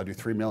triple. I do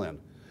 $3 million,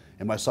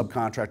 and my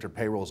subcontractor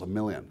payroll is $1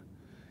 million.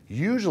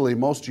 Usually,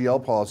 most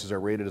GL policies are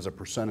rated as a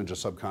percentage of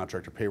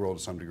subcontractor payroll to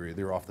some degree.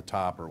 They're off the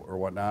top or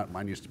whatnot.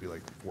 Mine used to be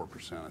like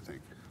 4%, I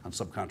think, on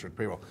subcontract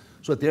payroll.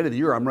 So at the end of the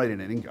year, I'm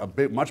writing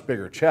much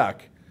bigger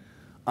check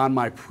on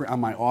my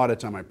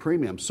audits, on my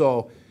premium.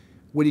 So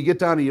when you get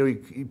down to,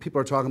 people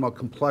are talking about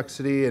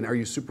complexity and are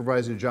you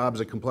supervising a job,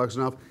 is it complex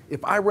enough?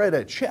 If I write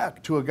a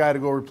check to a guy to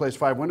go replace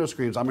 5 window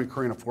screens, I'm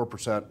incurring a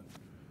 4%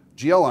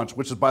 GL lunch,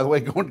 which is, by the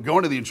way,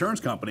 going to the insurance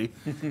company.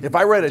 If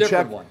I write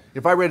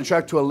a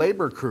check to a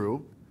labor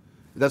crew,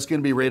 that's going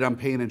to be rated on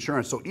paying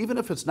insurance. So even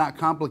if it's not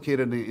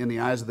complicated in the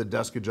eyes of the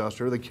desk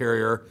adjuster or the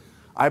carrier,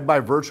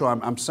 by virtue,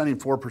 I'm sending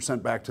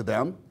 4% back to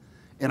them,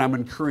 and I'm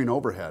incurring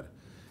overhead.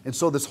 And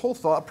so this whole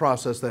thought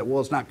process that,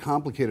 well, it's not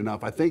complicated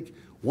enough, I think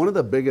one of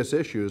the biggest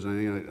issues,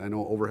 and I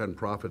know overhead and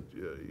profit,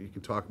 you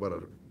can talk about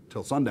it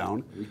till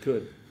sundown. We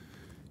could.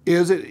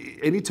 Is it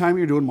anytime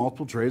you're doing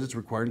multiple trades, it's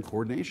requiring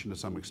coordination to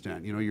some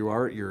extent. You're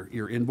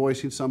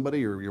invoicing somebody,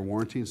 you're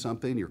warranting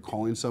something, you're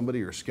calling somebody,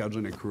 you're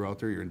scheduling a crew out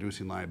there, you're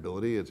inducing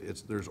liability.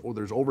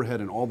 There's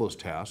overhead in all those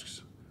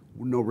tasks,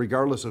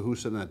 regardless of who's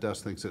sitting at that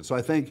desk thinks it. So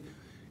I think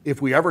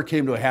if we ever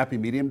came to a happy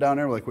medium down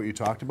there, like what you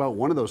talked about,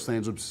 one of those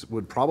things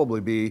would probably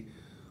be,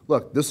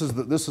 look, this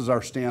is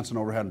our stance on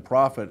overhead and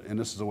profit, and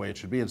this is the way it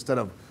should be, instead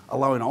of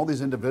allowing all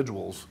these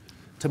individuals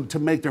to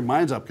make their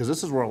minds up, because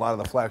this is where a lot of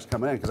the flags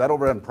come in, because that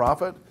overhead and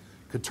profit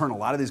could turn a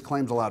lot of these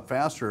claims a lot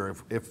faster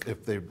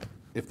if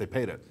they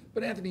paid it.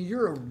 But Anthony,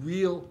 you're a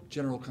real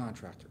general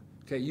contractor.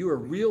 Okay, you're a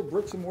real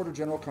bricks and mortar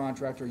general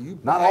contractor. You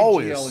buy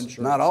GL insurance.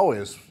 Not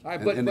always. All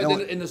right, but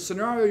in the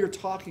scenario you're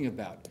talking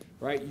about,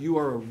 right, you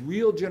are a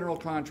real general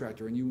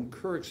contractor and you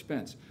incur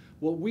expense.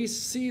 What we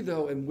see,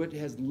 though, and what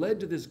has led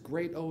to this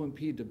great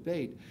O&P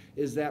debate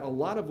is that a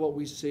lot of what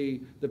we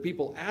see, the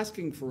people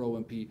asking for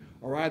O&P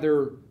are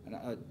either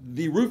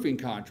the roofing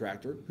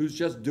contractor, who's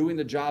just doing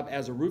the job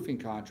as a roofing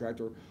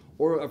contractor,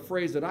 or a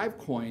phrase that I've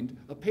coined,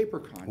 a paper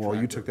contractor. Well,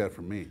 you took that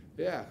from me.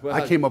 Yeah. Well,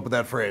 I came up with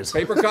that phrase.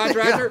 Paper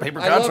contractor? Yeah, paper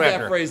contractor. I love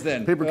that phrase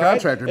then. Paper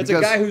contractor. It's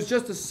a guy who's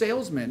just a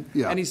salesman,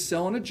 yeah, and he's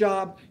selling a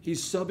job,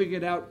 he's subbing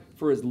it out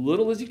for as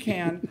little as he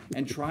can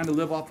and trying to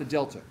live off the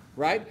delta,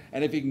 right?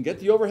 And if he can get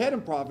the overhead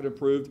and profit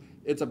improved,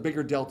 it's a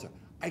bigger delta.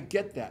 I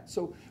get that.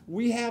 So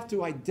we have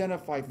to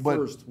identify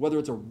first whether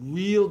it's a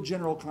real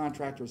general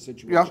contractor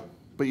situation. Yeah,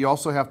 but you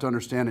also have to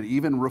understand that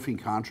even roofing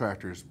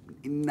contractors,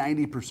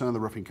 90% of the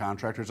roofing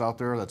contractors out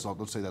there, let's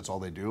say that's all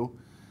they do,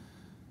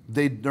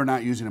 they're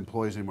not using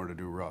employees anymore to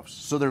do roofs.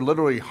 So they're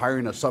literally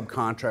hiring a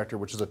subcontractor,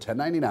 which is a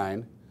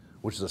 1099,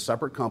 which is a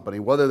separate company.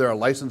 Whether they're a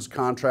licensed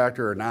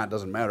contractor or not,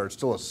 doesn't matter. It's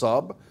still a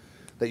sub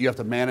that you have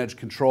to manage,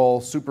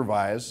 control,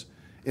 supervise,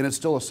 and it's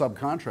still a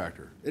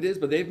subcontractor. It is,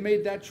 but they've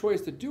made that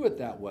choice to do it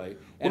that way.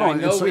 And I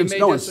know we may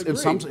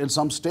disagree. In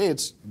some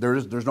states,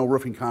 there's no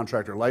roofing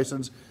contractor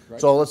license.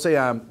 Right. So let's say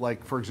I'm,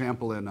 like, for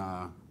example,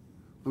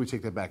 let me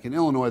take that back. In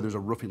Illinois, there's a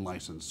roofing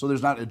license. So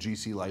there's not a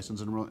GC license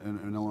in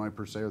Illinois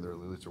per se, or at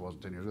least there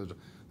wasn't 10 years ago.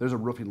 There's a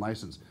roofing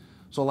license.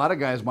 So a lot of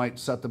guys might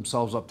set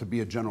themselves up to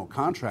be a general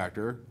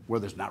contractor, where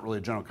there's not really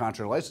a general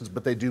contractor license,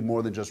 but they do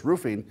more than just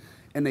roofing,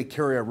 and they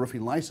carry a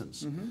roofing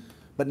license.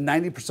 But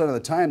 90% of the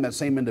time, that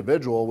same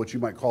individual, which you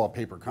might call a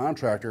paper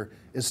contractor,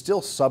 is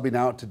still subbing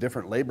out to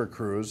different labor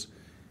crews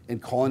and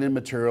calling in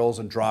materials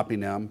and dropping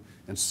them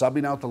and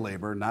subbing out the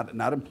labor,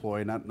 not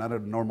employed, not a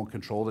normal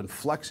controlled, and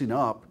flexing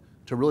up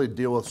to really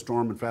deal with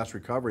storm and fast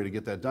recovery to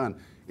get that done.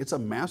 It's a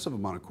massive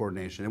amount of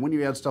coordination. And when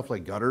you add stuff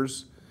like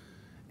gutters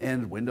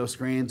and window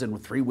screens and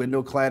with 3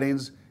 window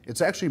claddings,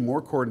 it's actually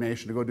more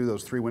coordination to go do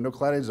those 3 window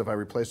claddings if I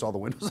replace all the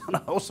windows on the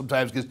house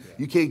sometimes, because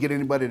you can't get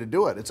anybody to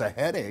do it. It's a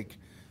headache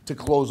to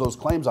close those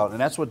claims out. And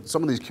that's what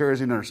some of these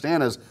carriers need to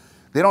understand is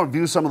they don't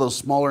view some of those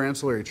smaller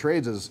ancillary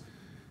trades as,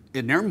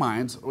 in their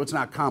minds, it's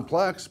not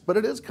complex, but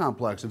it is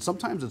complex. And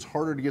sometimes it's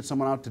harder to get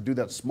someone out to do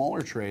that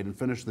smaller trade and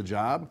finish the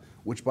job,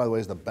 which, by the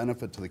way, is the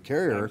benefit to the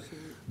carrier,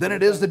 than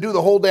it is to do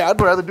the whole day. I'd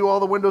rather do all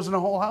the windows in the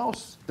whole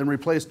house than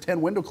replace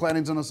 10 window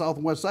claddings on the south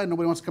and west side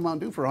nobody wants to come out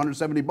and do for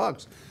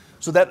 $170.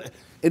 So that,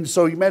 and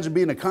so you imagine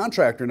being a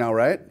contractor now,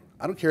 right?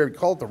 I don't care if you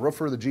call it the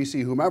roofer, the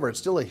GC, whomever, it's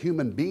still a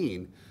human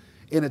being,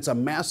 and it's a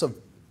massive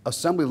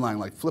assembly line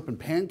like flipping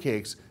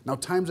pancakes. Now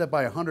times that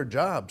by 100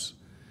 jobs.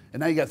 And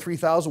now you got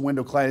 3,000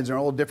 window claddings, they're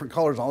all different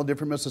colors, all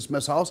different Mrs.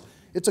 Smith's house.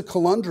 It's a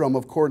conundrum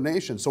of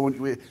coordination. So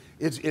when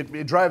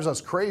it drives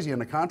us crazy on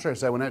the contract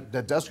side when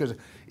that desk goes,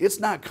 it's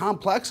not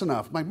complex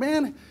enough. I'm like,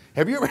 man,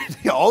 have you ever,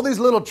 all these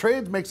little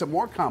trades makes it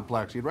more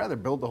complex. You'd rather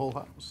build the whole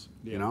house,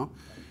 you know?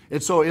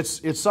 And so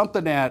it's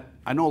something that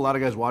I know a lot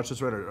of guys watch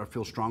this, right, or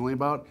feel strongly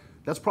about.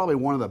 That's probably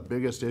one of the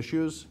biggest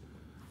issues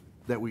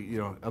that we,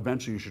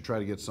 eventually you should try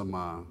to get some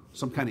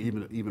kind of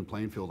even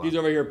playing field on. He's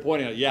over here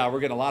pointing at, yeah, we're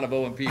getting a lot of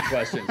O&P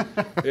questions.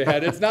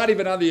 And it's not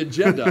even on the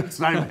agenda.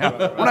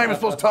 We're not even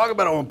supposed to talk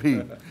about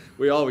O&P.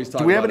 We always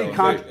talk about Do we have any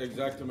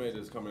Xactimate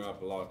is coming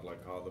up a lot,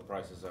 like how the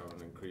prices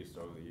haven't increased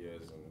over the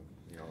years,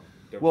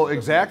 and well,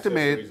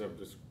 Xactimate have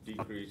just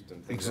decreased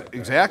and things like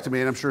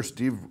Xactimate, I'm sure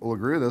Steve will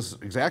agree with this.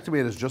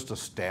 Xactimate is just a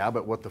stab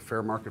at what the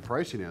fair market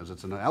pricing is.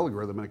 It's an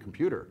algorithm in a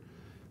computer.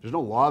 There's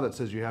no law that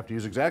says you have to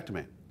use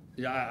Xactimate.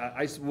 Yeah,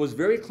 I was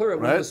very clear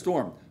at Winter the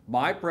Storm.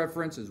 My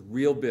preference is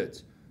real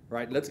bids,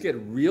 right? Let's get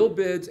real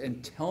bids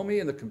and tell me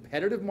in the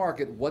competitive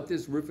market what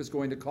this roof is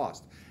going to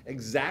cost.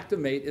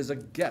 Xactimate is a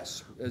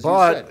guess, as you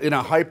said. But in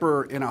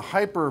a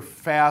hyper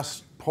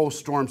fast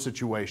post-storm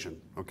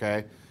situation,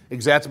 okay?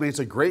 Xactimate's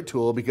a great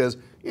tool because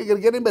you're going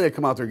to get anybody to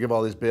come out there and give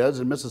all these bids,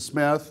 and Mrs.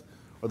 Smith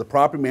or the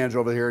property manager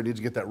over here needs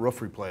to get that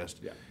roof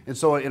replaced. Yeah. And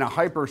so in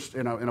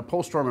a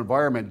post-storm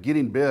environment,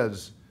 getting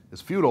bids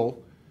is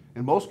futile.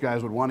 And most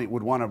guys would want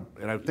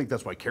to, and I think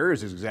that's why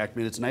carriers use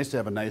Xactimate. It's nice to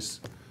have a nice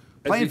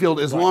playing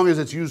field as long as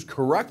it's used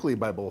correctly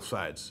by both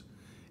sides.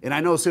 And I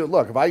know, see,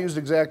 look, if I used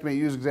Xactimate,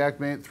 you use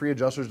Xactimate, 3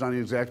 adjusters don't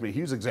use Xactimate, he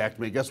used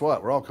Xactimate, guess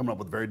what? We're all coming up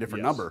with a very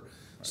different number.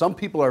 Right. Some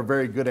people are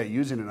very good at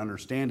using and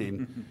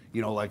understanding,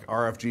 like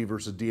RFG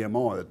versus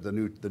DMO,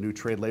 the new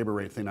trade labor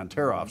rate thing on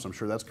tear-offs. I'm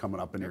sure that's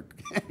coming up in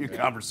your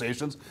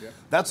conversations. Yep.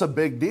 That's a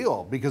big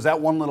deal because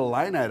that one little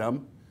line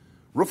item,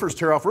 roofers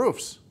tear off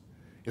roofs.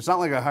 It's not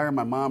like I hire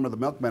my mom or the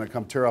milkman to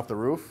come tear off the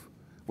roof,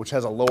 which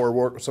has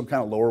some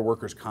kind of lower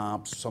workers'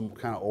 comps, some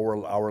kind of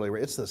hourly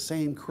rate. It's the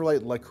same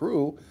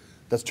crew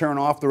that's tearing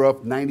off the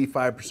roof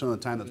 95% of the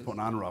time that's putting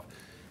on a roof.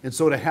 And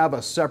so to have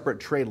a separate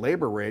trade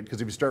labor rate,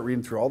 because if you start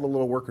reading through all the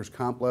little workers'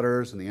 comp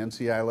letters and the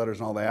NCI letters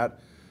and all that,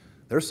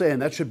 they're saying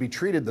that should be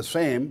treated the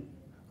same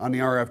on the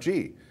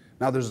RFG.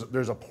 Now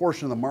there's a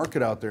portion of the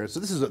market out there. So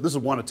this is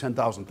one of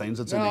 10,000 things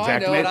that's in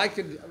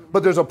Xactimate.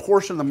 But there's a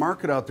portion of the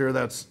market out there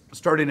that's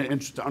starting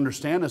to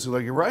understand this.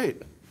 Like, you're right,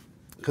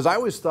 because I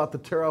always thought the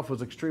tear off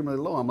was extremely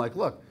low. I'm like,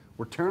 look,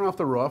 we're tearing off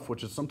the roof,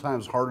 which is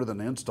sometimes harder than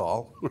the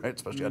install, right?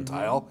 Especially on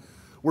tile.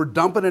 We're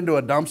dumping into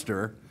a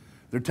dumpster.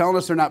 They're telling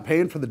us they're not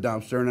paying for the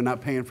dumpster and they're not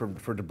paying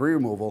for debris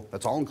removal.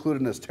 That's all included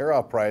in this tear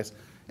off price,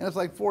 and it's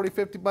like $40,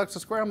 $50 a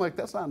square. I'm like,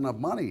 that's not enough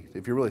money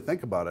if you really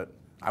think about it.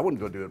 I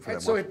wouldn't go do it for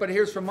that much. But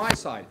here's from my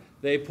side.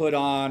 They put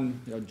on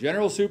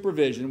general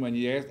supervision. When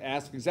you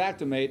ask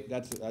Xactimate,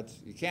 that's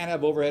you can't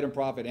have overhead and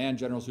profit and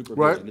general supervision.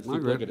 Right. It's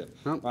duplicative.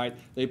 Yep. Right?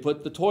 They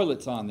put the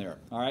toilets on there.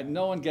 All right.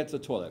 No one gets a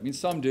toilet. I mean,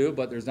 some do,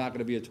 but there's not going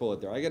to be a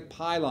toilet there. I get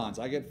pylons.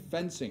 I get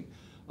fencing.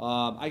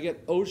 I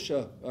get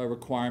OSHA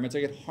requirements. I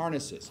get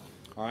harnesses.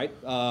 All right.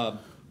 Well,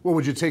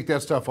 would you take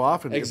that stuff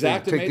off and take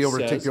the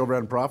overhead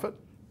and profit?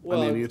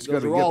 Well, I mean,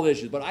 those are all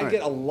issues, but I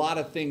get a lot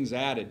of things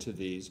added to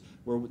these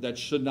that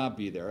should not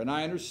be there. And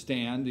I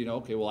understand,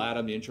 okay, we'll add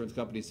them. The insurance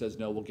company says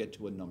no, we'll get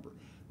to a number.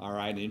 All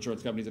right, the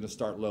insurance company's going to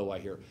start low, I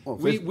hear. Well,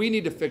 we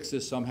need to fix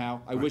this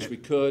somehow. I wish we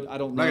could. I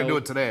don't know. Not going to do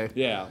it today.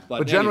 Yeah.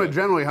 But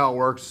generally how it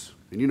works,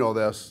 and you know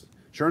this,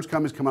 insurance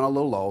companies come out a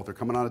little low. They're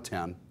coming out at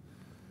 10.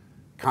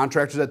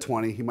 Contractors at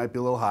 20. He might be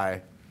a little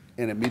high.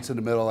 And it meets in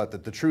the middle.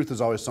 The truth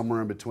is always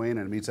somewhere in between,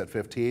 and it meets at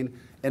 15.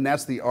 And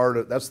that's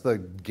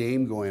the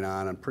game going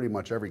on pretty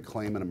much every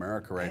claim in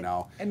America right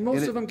now. And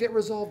most of them get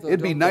resolved, though.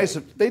 It'd be nice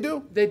if they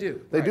do. They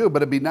do. They do,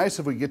 but it'd be nice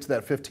if we get to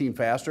that 15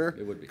 faster.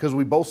 It would be. Because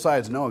we both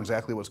sides know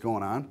exactly what's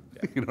going on.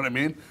 Yeah. You know what I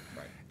mean?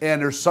 Right.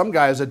 And there's some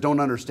guys that don't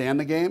understand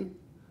the game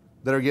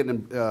that are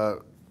getting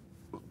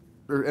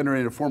they're entering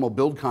into formal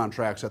build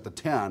contracts at the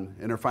 10,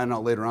 and they're finding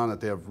out later on that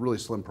they have really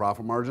slim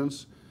profit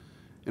margins.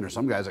 And there's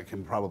some guys that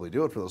can probably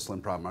do it for those slim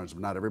profit margins,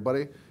 but not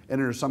everybody. And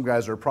there's some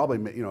guys that are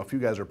probably, a few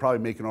guys are probably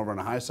making over on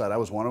the high side. I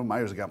was one of them. I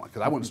usually got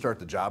because I wouldn't start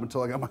the job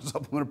until I got my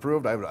supplement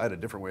approved. I had a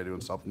different way of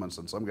doing supplements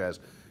than some guys.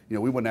 We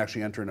wouldn't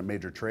actually enter into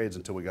major trades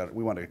until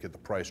we wanted to get the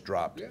price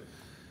dropped. Yeah.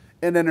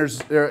 And then there's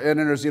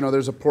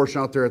there's a portion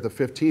out there at the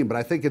 15. But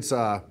I think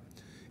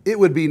it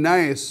would be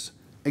nice.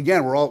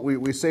 Again,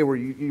 we say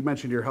you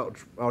mentioned you're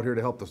out here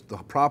to help the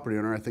property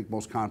owner. I think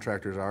most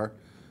contractors are.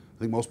 I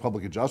think most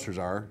public adjusters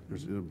are.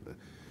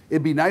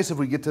 It'd be nice if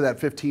we get to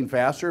that 15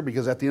 faster,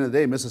 because at the end of the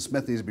day, Mrs.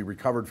 Smith needs to be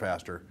recovered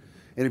faster.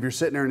 And if you're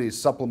sitting there in these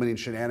supplementing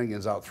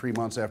shenanigans out 3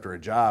 months after a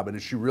job, and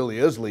if she really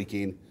is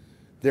leaking,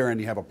 therein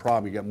you have a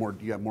problem. You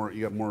got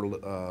more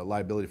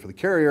liability for the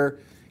carrier.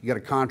 You got a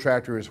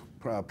contractor whose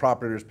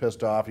property owner's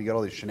pissed off. You got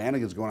all these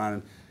shenanigans going on,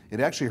 and it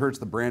actually hurts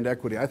the brand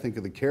equity, I think,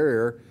 of the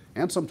carrier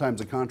and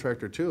sometimes the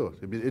contractor too.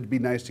 It'd be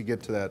nice to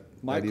get to that.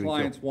 My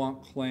clients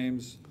want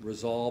claims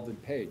resolved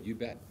and paid. You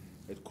bet.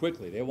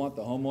 Quickly. They want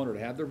the homeowner to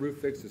have their roof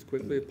fixed as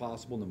quickly as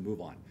possible and to move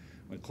on.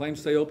 When claims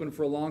stay open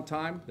for a long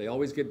time, they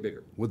always get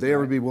bigger. Would they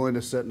ever be willing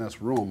to sit in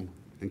this room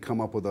and come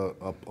up with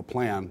a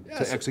plan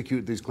to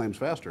execute these claims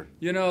faster?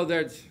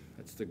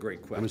 That's the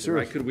great question,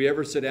 right? Could we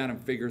ever sit down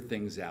and figure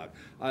things out?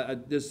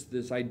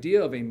 This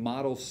idea of a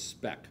model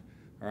spec,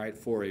 all right,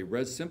 for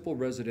a simple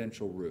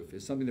residential roof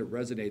is something that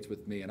resonates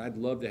with me, and I'd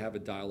love to have a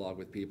dialogue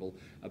with people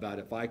about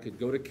if I could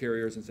go to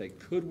carriers and say,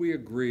 could we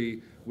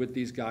agree with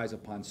these guys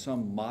upon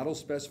some model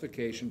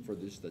specification for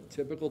the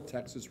typical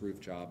Texas roof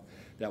job,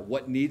 that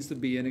what needs to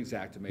be in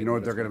Xactimate. You know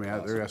what they're going to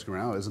be? They're asking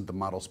right now, isn't the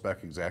model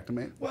spec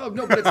Xactimate? Well,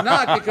 no, but it's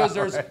not, because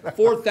there's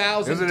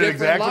 4,000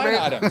 different line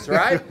items,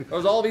 right?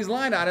 There's all these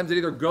line items that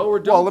either go or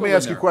don't. Well, let me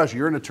ask you a question.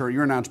 You're an attorney.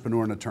 You're an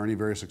entrepreneur and attorney,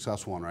 very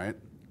successful one, right?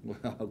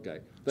 Well, okay.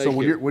 So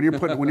when you're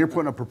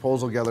putting a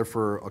proposal together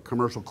for a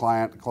commercial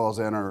client that calls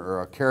in,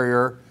 or a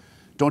carrier,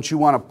 don't you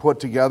want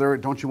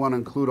to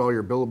include all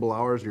your billable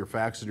hours, your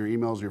faxes, your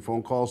emails, your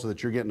phone calls, so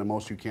that you're getting the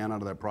most you can out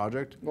of that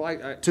project? Well,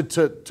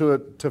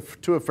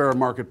 to a fair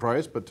market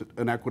price, but to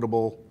an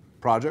equitable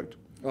project?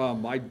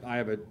 I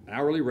have an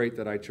hourly rate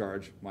that I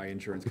charge my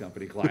insurance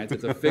company clients.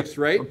 It's a fixed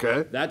rate.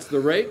 Okay. That's the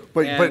rate.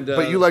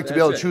 But you like to be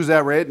able to choose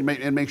that rate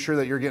and make sure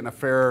that you're getting a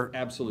fair.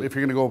 Absolutely. If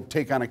you're going to go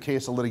take on a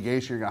case of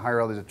litigation, you're going to hire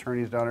all these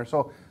attorneys down there.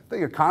 So I think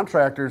your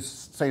contractors,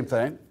 same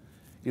thing.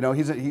 He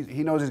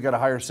knows he's got to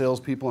hire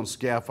salespeople and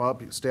staff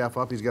up. He's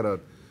got to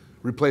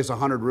replace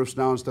 100 roofs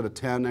now instead of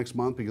 10 next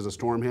month because a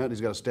storm hit.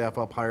 He's got to staff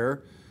up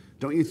higher.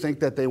 Don't you think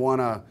that they want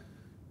to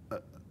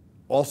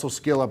also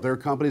scale up their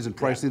companies and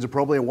price things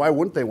appropriately? And why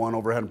wouldn't they want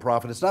overhead and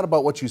profit? It's not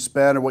about what you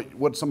spend or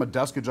what some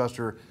desk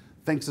adjuster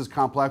thinks is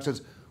complex.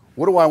 It's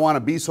what do I want to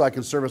be so I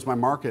can service my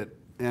market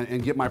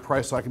and get my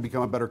price so I can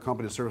become a better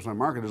company to service my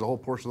market. There's a whole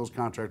portion of those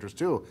contractors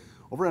too.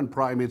 Overhead and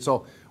profit. I mean,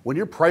 so when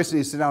you're pricing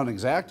these down in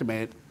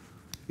Xactimate,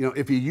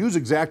 if you use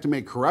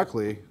Xactimate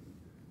correctly,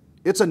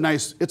 it's a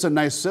nice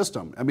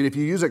system. I mean, if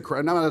you use it,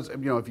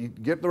 if you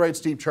get the right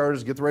steep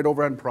charges, get the right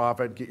overhead and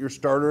profit, get your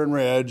starter and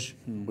ridge,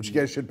 which you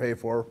guys should pay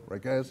for,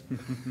 right, guys?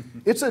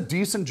 It's a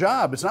decent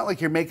job. It's not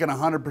like you're making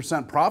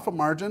 100% profit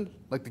margin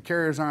like the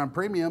carriers are on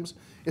premiums.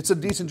 It's a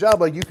decent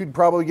job. Like you could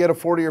probably get a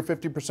 40 or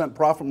 50%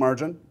 profit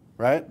margin,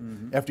 right?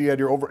 After you had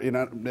your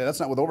that's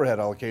not with overhead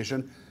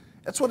allocation.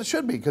 That's what it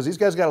should be, because these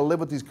guys got to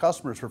live with these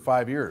customers for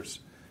 5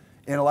 years,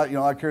 and a lot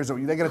of carriers,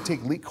 they got to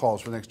take leak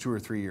calls for the next 2 or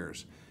 3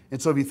 years.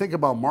 And so if you think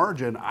about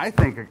margin, I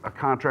think a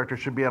contractor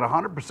should be at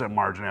 100%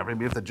 margin. I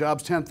mean, if the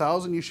job's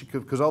 10,000, you should,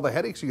 because all the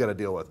headaches you got to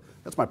deal with.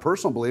 That's my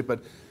personal belief,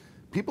 but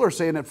people are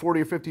saying that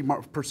 40 or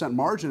 50%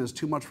 margin is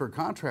too much for a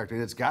contractor,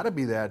 and it's got to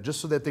be that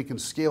just so that they can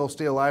stay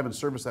alive and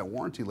service that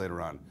warranty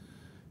later on.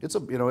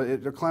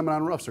 They're climbing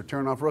on roofs, they're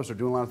tearing off roofs, they're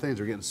doing a lot of things,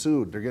 they're getting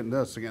sued, they're getting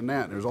this, they're getting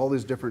that. And there's all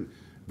these different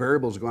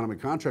variables going on with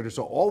contractors.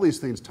 So all these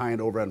things tie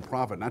into overhead and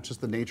profit, not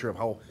just the nature of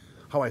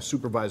how I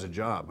supervise a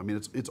job. I mean,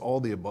 it's all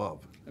the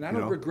above. And I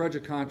don't begrudge a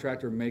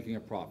contractor making a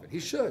profit. He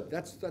should.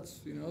 That's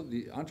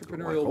the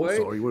entrepreneurial way.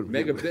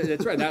 So.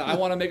 That's right. Now, I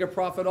want to make a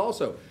profit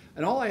also.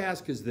 And all I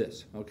ask is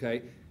this,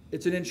 okay?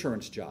 It's an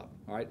insurance job,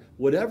 all right?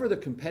 Whatever the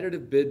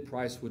competitive bid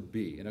price would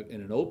be in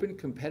an open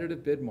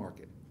competitive bid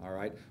market, all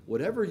right?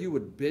 Whatever you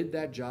would bid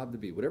that job to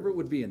be, whatever it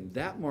would be in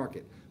that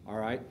market, all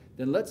right?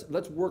 Then let's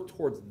work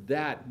towards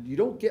that. You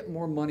don't get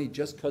more money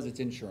just because it's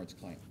insurance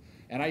claim.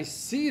 And I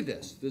see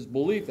this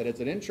belief that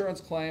it's an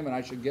insurance claim and I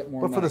should get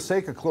more money. But for the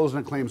sake of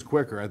closing the claims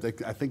quicker, I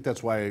think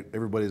that's why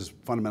everybody's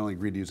fundamentally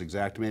agreed to use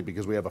Xactimate,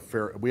 because we have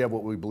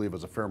what we believe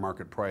is a fair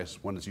market price.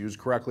 When it's used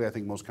correctly, I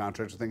think most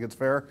contractors think it's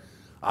fair.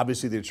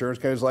 Obviously, the insurance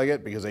guys like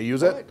it because they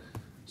use it.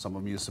 Some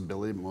of them use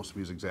Stability, but most of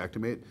them use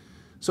Xactimate.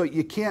 So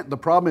the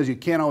problem is you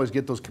can't always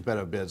get those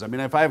competitive bids. I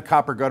mean, if I have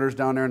copper gutters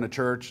down there in the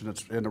church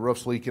and the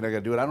roof's leaking, I got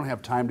to do it. I don't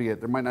have time to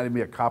there might not even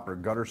be a copper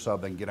gutter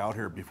sub that can get out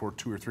here before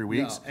 2 or 3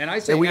 weeks. No.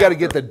 And we got to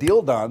get the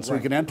deal done so we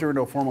can enter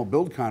into a formal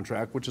build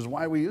contract, which is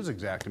why we use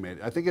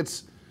Xactimate. I think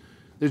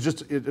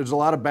there's a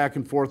lot of back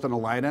and forth on the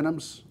line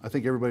items. I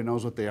think everybody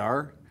knows what they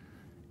are.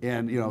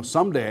 And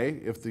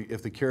someday, if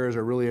the carriers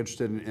are really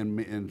interested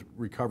in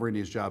recovering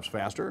these jobs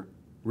faster,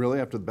 really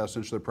after the best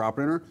interest of the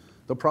property owner,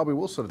 they'll probably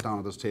will sit down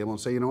at this table and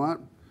say, you know what,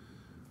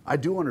 I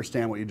do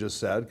understand what you just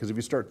said, because if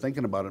you start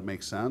thinking about it, it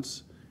makes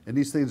sense. And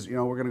these things,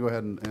 we're going to go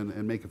ahead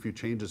and make a few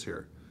changes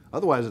here.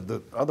 Otherwise,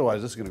 this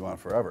is going to go on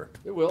forever.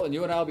 It will, and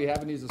you and I will be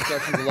having these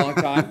discussions a long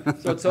time.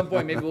 So at some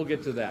point, maybe we'll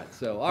get to that.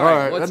 So, all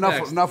right, what's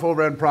next? Enough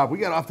overhead prop. We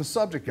got off the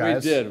subject,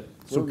 guys. We did.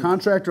 So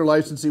contractor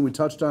licensing, we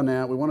touched on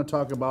that. We want to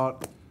talk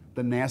about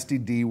the nasty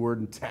D word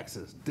in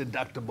Texas,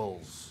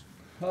 deductibles.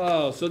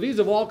 Oh, so these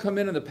have all come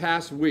in the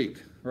past week,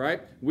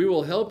 right? We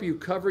will help you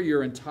cover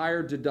your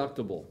entire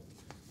deductible.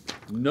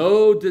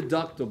 No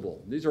deductible.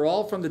 These are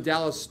all from the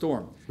Dallas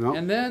storm. Yep.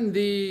 And then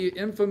the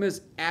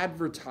infamous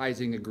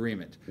advertising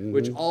agreement,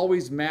 which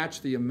always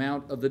match the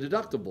amount of the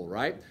deductible,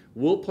 right?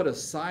 We'll put a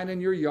sign in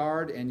your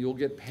yard and you'll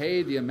get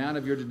paid the amount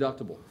of your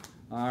deductible.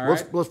 All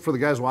right. Let's for the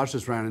guys watch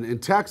this, Ryan. In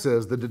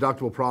Texas, the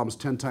deductible problem is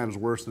 10 times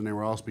worse than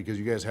anywhere else because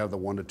you guys have the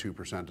 1% to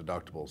 2%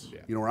 deductibles.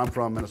 Yeah. Where I'm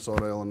from,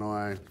 Minnesota,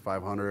 Illinois,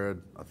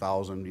 500,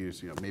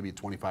 1,000, maybe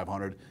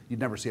 2,500. You'd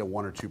never see a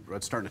 1 or 2.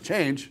 It's starting to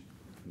change.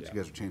 Yeah.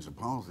 You guys are changing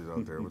policies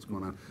out there. What's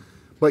going on?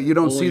 But you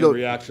don't see the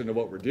reaction to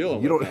what we're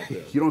dealing with out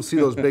there. You don't see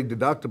those big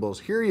deductibles.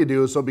 Here you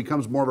do, so it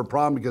becomes more of a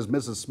problem because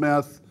Mrs.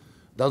 Smith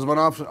doesn't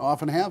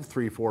often have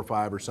 3, 4,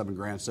 5, or 7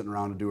 grand sitting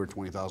around to do her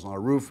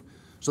 $20,000 roof.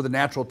 So the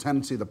natural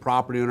tendency of the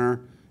property owner,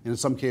 and in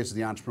some cases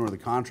the entrepreneur, the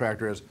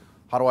contractor, is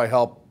how do I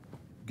help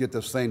get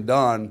this thing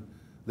done?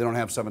 They don't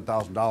have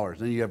 $7,000.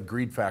 Then you have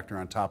greed factor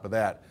on top of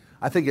that.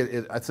 I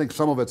think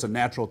some of it's a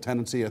natural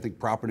tendency. I think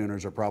property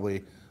owners are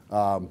probably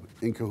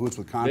in cahoots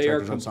with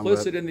contractors on some of it.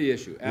 They are complicit in the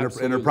issue.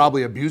 Absolutely. And they're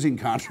probably abusing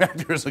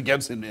contractors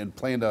against and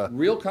playing to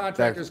real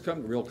contractors.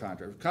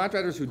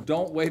 Contractors who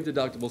don't waive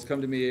deductibles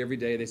come to me every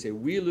day. They say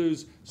we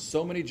lose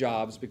so many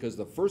jobs because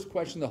the first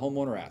question the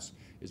homeowner asks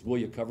is, "Will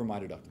you cover my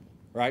deductible?"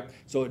 Right?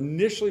 So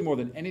initially, more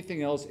than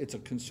anything else, it's a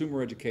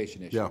consumer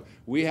education issue. Yeah.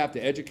 We have to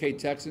educate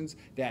Texans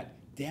that,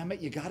 damn it,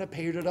 you got to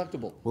pay your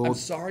deductible. Well, I'm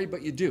sorry,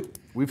 but you do.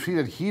 We've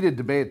seen heated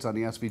debates on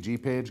the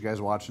SVG page, guys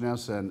watching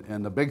us,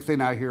 and the big thing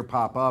I hear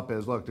pop up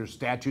is, look, there's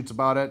statutes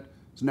about it.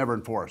 It's never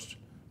enforced.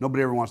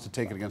 Nobody ever wants to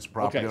take it against a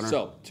property owner. Okay,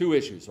 so 2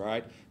 issues, all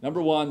right?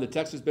 Number 1, the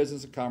Texas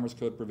Business and Commerce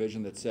Code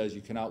provision that says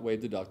you cannot waive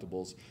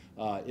deductibles.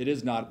 It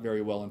is not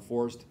very well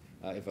enforced,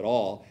 if at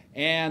all.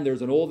 And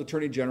there's an old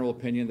Attorney General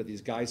opinion that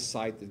these guys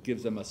cite that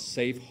gives them a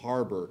safe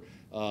harbor,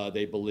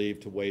 they believe,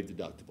 to waive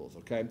deductibles,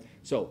 okay?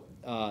 So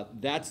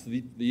that's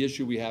the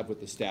issue we have with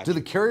the statute. Do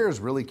the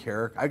carriers really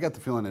care? I got the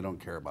feeling they don't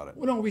care about it.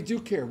 Well, no, we do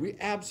care. We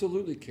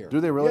absolutely care.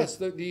 Do they really? Yes,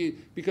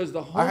 because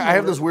the homeowner... I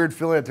have this weird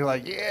feeling that they're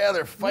like, yeah,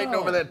 they're fighting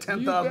over that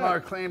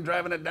 $10,000 claim,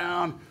 driving it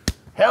down.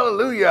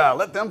 Hallelujah,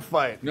 let them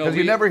fight. Because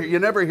you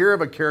never hear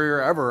of a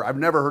carrier ever. I've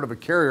never heard of a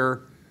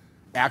carrier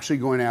actually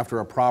going after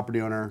a property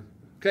owner.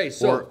 Okay,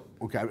 so...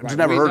 I've just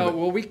never heard of it.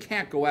 Well, we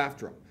can't go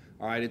after them,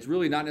 all right? It's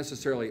really not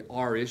necessarily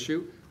our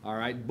issue, all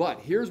right?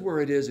 But here's where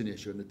it is an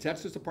issue, and the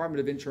Texas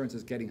Department of Insurance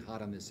is getting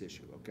hot on this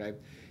issue, okay?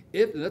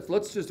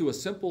 Let's just do a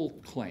simple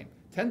claim,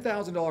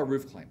 $10,000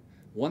 roof claim,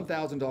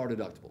 $1,000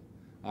 deductible,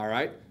 all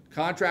right?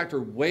 Contractor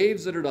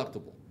waives the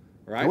deductible,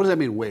 all right? What does that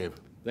mean, waive?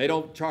 They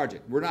don't charge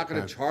it. We're not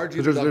going to charge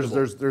you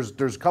deductible.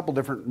 There's a couple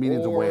different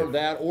meanings of waive. Or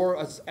that,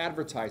 or an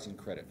advertising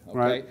credit, okay?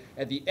 Right.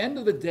 At the end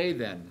of the day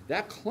then,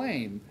 that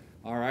claim,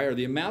 all right, or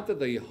the amount that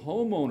the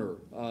homeowner,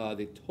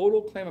 the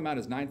total claim amount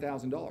is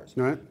 $9,000.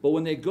 Right. But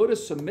when they go to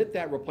submit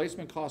that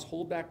replacement cost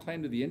holdback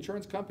claim to the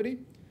insurance company,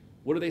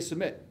 what do they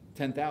submit?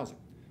 $10,000.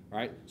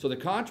 Right. So the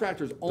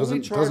contractor's only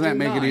charging Doesn't that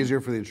make it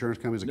easier for the insurance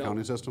company's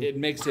accounting system? It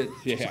makes it,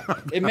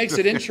 it makes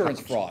it insurance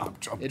fraud.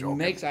 It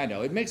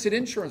makes it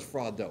insurance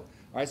fraud though.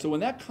 All right. So when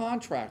that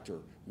contractor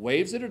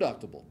waives a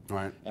deductible,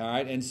 all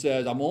right, and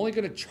says, I'm only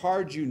going to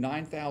charge you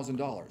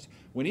 $9,000.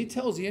 When he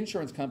tells the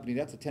insurance company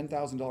that's a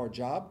 $10,000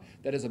 job,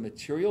 that is a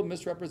material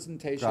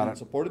misrepresentation in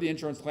support of the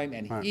insurance claim,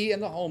 and he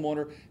and the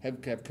homeowner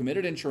have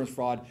committed insurance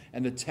fraud,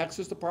 and the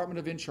Texas Department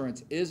of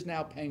Insurance is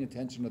now paying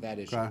attention to that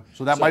issue. Okay.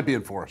 So that might be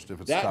enforced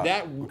if it's tough.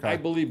 I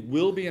believe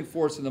will be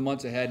enforced in the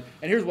months ahead.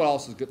 And here's what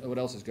else is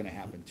going to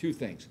happen. 2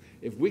 things.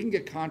 If we can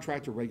get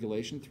contractor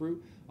regulation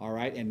through, all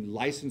right, and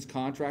licensed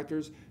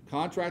contractors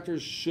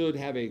should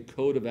have a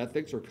code of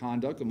ethics or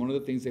conduct, and one of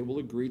the things they will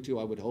agree to,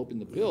 I would hope, in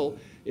the bill,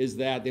 is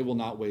that they will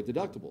not waive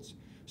deductibles.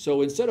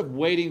 So instead of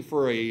waiting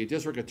for a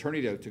district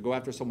attorney to go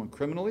after someone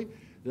criminally,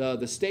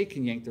 the state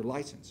can yank their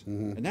license.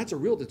 And that's a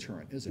real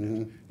deterrent,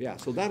 isn't it? Yeah,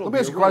 so that'll be Let me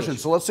ask you a question.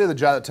 So let's say the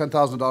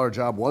 $10,000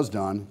 job was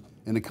done,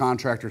 and the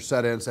contractor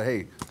set in and said,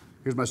 hey,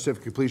 here's my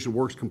certificate of completion,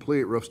 work's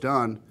complete, roof's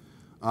done.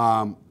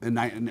 And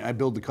I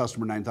billed the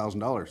customer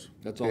 $9,000.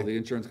 That's all the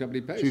insurance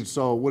company pays.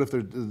 So what if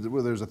there's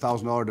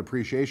 $1,000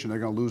 depreciation? They're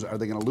going to lose. Are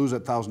they going to lose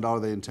that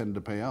 $1,000 they intended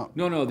to pay out?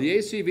 No. The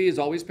ACV is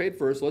always paid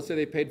first. Let's say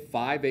they paid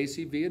 5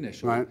 ACV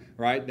initially.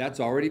 Right. That's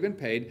already been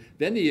paid.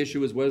 Then the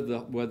issue is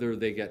whether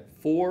they get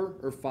 4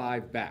 or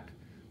 5 back.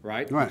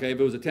 Right. Okay. If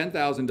it was a $10,000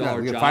 job,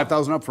 they get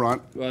 $5,000 up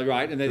front.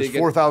 Right, and then they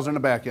get $4,000 in the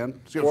back end.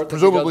 So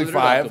presumably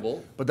 5,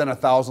 but then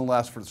 $1,000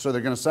 less for. So they're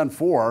going to send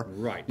 4.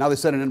 Right. Now they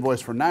send an invoice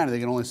for 9, and they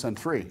can only send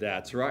 3.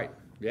 That's right.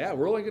 Yeah,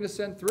 we're only going to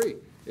send 3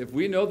 if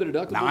we know the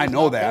deductible. Now I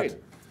know that.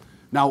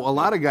 Now a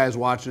lot of guys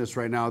watching this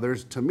right now,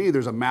 to me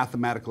there's a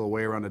mathematical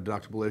way around a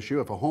deductible issue.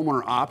 If a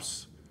homeowner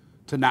opts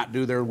to not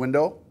do their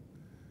window,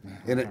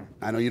 and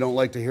I know you don't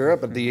like to hear it,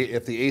 but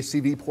if the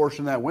ACV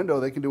portion of that window,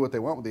 they can do what they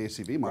want with the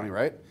ACV money,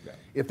 right? Yeah.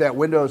 If that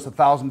window is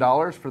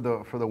 $1,000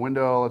 for the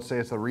window, let's say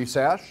it's a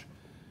resash,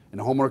 and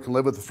the homeowner can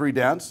live with the 3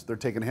 dents, they're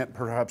taking a hit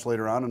perhaps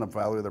later on in the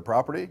value of their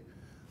property,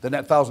 then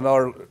that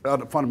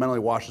 $1,000 fundamentally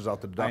washes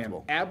out the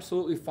deductible. I am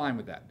absolutely fine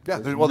with that. Yeah,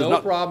 there's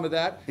no problem with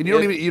that. And you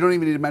don't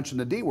even need to mention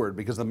the D word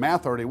because the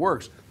math already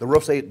works. The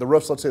roof's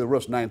let's say the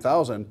roof's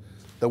 $9,000,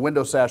 the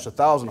window sash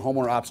 $1,000.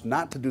 Homeowner opts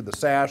not to do the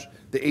sash,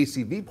 the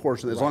ACV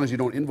portion, as long as you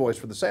don't invoice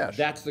for the sash.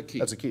 That's the key.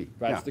 That's the key.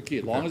 That's the key.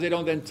 As long as they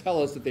don't then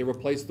tell us that they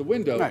replaced the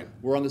window,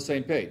 we're on the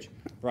same page.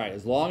 Right.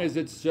 As long as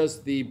it's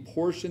just the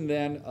portion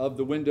then of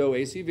the window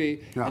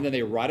ACV, and then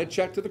they write a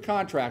check to the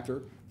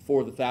contractor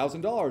for the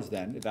 $1,000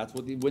 then, if that's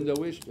what the window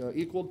is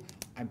equaled,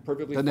 I'm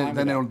perfectly fine with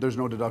that. There's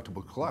no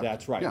deductible collect.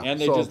 That's right. Yeah. And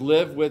they just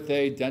live with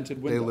a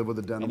dented window. They live with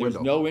a dented window. And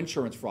there's no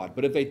insurance fraud.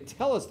 But if they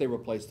tell us they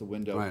replaced the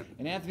window,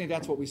 and Anthony,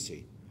 that's what we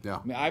see. Yeah.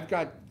 I mean, I've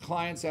got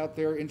clients out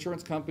there,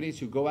 insurance companies,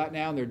 who go out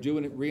now and they're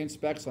doing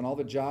re-inspects on all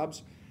the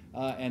jobs,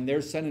 and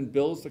they're sending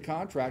bills to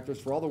contractors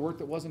for all the work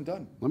that wasn't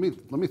done. Let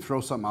me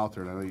throw something out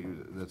there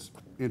that's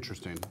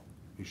interesting.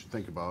 You should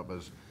think about,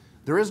 but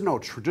there is no,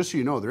 just so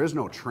you know, there is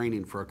no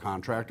training for a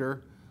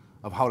contractor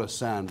of how to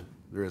send.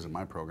 There is in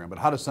my program, but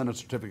how to send a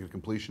certificate of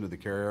completion to the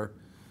carrier.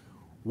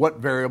 What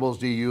variables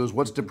do you use?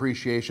 What's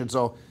depreciation?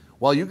 So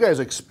while you guys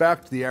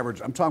expect the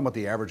average, I'm talking about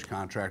the average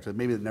contractor,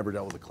 maybe that never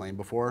dealt with a claim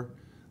before.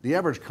 The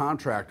average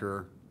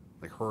contractor,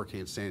 like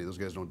Hurricane Sandy, those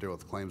guys don't deal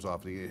with claims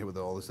often. You get hit with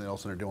all this thing, all of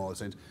a sudden they're doing all these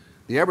things.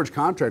 The average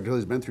contractor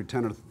who's been through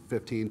 10 or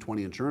 15,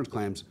 20 insurance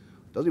claims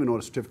doesn't even know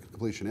what a certificate of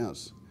completion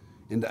is.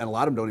 And a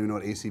lot of them don't even know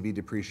what ACV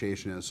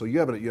depreciation is. So you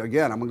have it,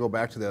 again, I'm gonna go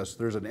back to this.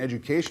 There's an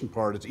education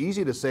part. It's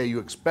easy to say you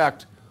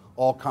expect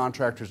all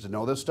contractors to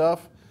know this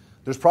stuff.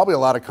 There's probably a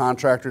lot of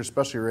contractors,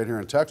 especially right here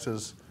in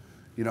Texas,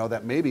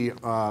 that maybe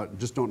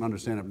just don't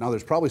understand it. Now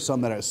there's probably some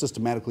that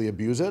systematically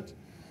abuse it,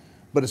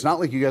 but it's not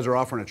like you guys are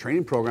offering a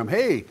training program.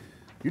 Hey,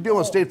 you're dealing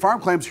with state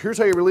farm claims, here's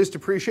how you release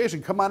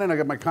depreciation. Come on in, I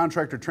got my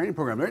contractor training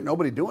program. There ain't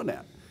nobody doing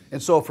that.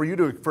 And so for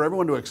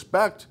everyone to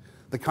expect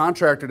the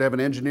contractor to have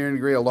an engineering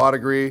degree, a law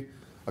degree,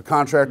 a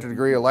contractor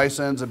degree, a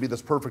license, and be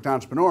this perfect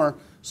entrepreneur,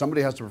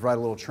 somebody has to provide a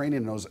little training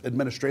in those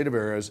administrative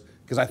areas,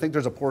 because I think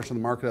there's a portion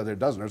of the market out there that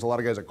doesn't. There's a lot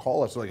of guys that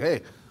call us, like,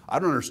 hey, I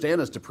don't understand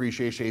this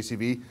depreciation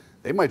ACV.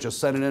 They might just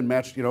send it in,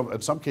 match,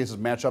 in some cases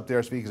match up the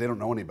RSV because they don't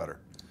know any better.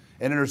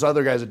 And then there's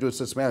other guys that do it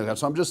systematically.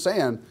 So I'm just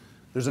saying,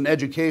 there's an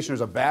education,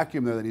 there's a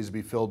vacuum there that needs to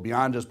be filled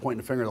beyond just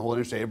pointing the finger at the whole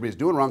industry. Everybody's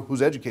doing wrong.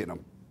 Who's educating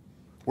them?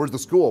 Where's the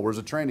school? Where's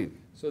the training?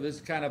 So this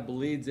kind of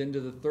bleeds into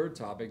the third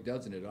topic,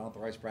 doesn't it?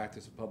 Unauthorized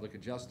practice of public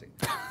adjusting.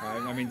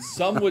 Right? I mean,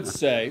 some would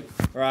say,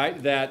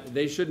 right, that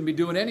they shouldn't be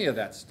doing any of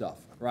that stuff,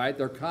 right?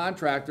 They're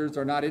contractors,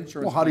 they're not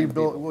insurance. Well, how do you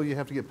bill? Well, you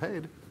have to get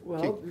paid.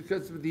 Well,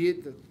 because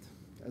the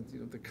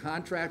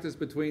contract is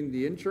between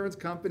the insurance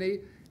company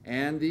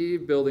and the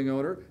building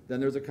owner. Then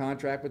there's a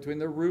contract between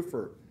the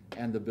roofer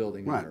and the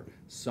building owner.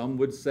 Some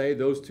would say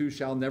those two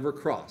shall never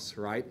cross,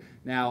 right?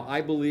 Now, I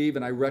believe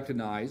and I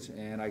recognize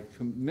and I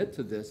commit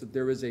to this, that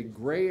there is a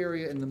gray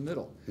area in the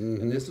middle.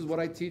 And this is what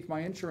I teach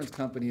my insurance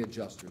company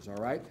adjusters,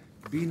 all right?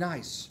 Be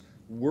nice.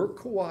 Work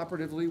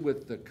cooperatively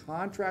with the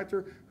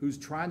contractor who's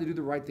trying to do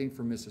the right thing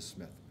for Mrs.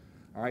 Smith.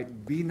 All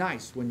right, be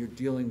nice when you're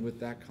dealing with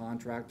that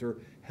contractor.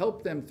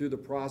 Help them through the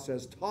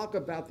process. Talk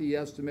about the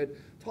estimate.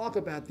 Talk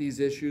about these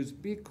issues.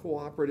 Be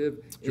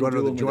cooperative. Do you want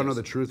to know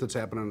the truth that's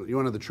happening? You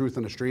want to know the truth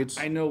in the streets?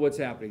 I know what's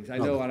happening. I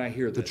know and I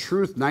hear this. The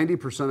truth,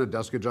 90% of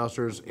desk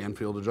adjusters and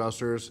field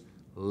adjusters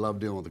love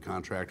dealing with the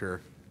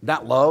contractor.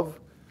 Not love,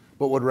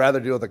 but would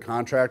rather deal with a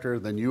contractor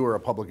than you or a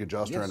public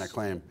adjuster on that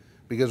claim.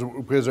 Because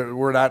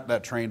we're not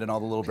that trained in all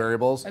the little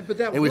variables. And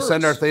we works.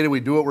 Send our theta, we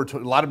do what we're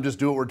told. A lot of them just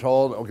do what we're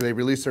told. Okay, they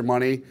release their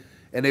money.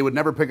 And they would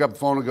never pick up the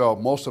phone and go,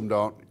 most of them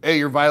don't, hey,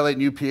 you're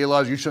violating UPA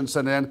laws, you shouldn't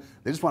send it in.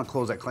 They just want to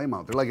close that claim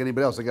out. They're like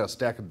anybody else, they got a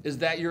stack of... Is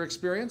that your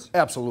experience?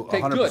 Absolutely,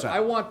 okay, 100%. Good. I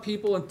want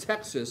people in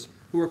Texas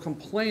who are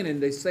complaining,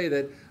 they say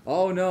that,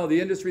 oh no, the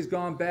industry's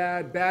gone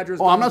bad, Badger's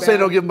gone bad. I'm not saying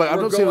don't give them, I'm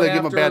not saying they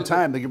give them a bad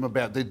time.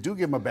 They do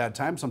give them a bad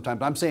time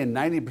sometimes. I'm saying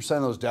 90%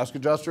 of those desk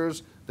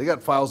adjusters, they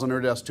got files on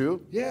their desk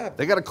too. Yeah.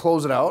 They got to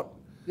close it out.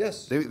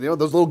 Yes. Those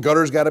little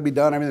gutters got to be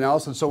done, everything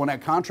else. And so when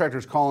that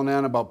contractor's calling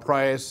in about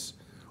price,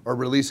 or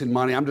releasing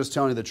money, I'm just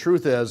telling you the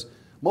truth is,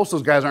 most of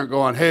those guys aren't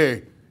going,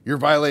 hey, you're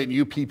violating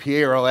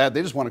UPPA or all that.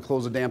 They just want to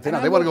close the damn thing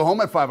out. They want to go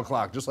home at 5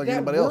 o'clock, just like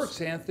anybody else. That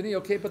works, Anthony,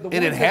 okay, but the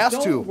ones that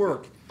don't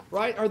work,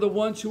 right, are the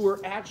ones who are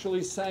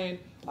actually saying,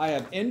 I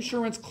have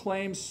insurance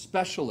claims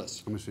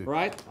specialists,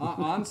 right,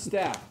 on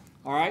staff,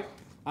 all right?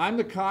 I'm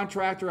the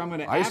contractor, I'm going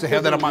to act as a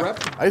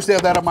representative. I used to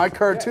have that on my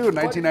car too in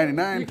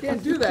 1999. You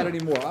can't do that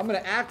anymore. I'm going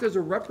to act as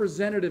a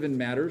representative in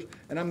matters,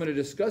 and I'm going to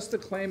discuss the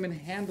claim and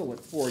handle it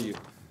for you,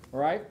 all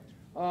right?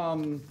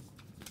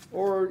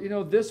 Or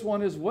this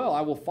one as well. I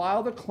will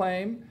file the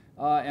claim,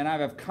 and I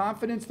have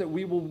confidence that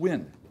we will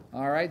win.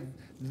 All right.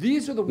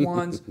 These are the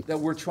ones that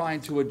we're trying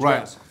to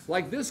address.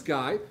 Like this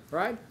guy,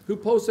 right, who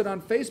posted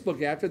on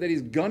Facebook after that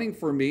he's gunning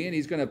for me and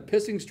he's going to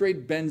pissing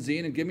straight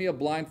benzene and give me a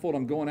blindfold.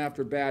 I'm going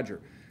after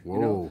Badger. Whoa.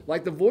 You know,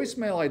 like the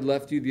voicemail I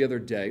left you the other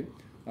day.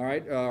 All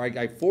right,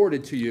 I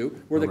forwarded to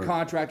you where the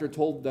contractor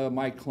told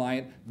my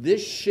client,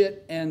 this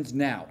shit ends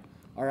now.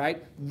 All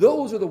right,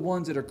 those are the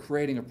ones that are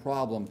creating a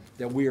problem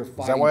that we are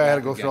fighting. Is that why I had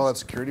to go against. through all that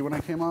security when I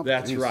came up?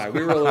 That's right.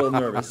 We were a little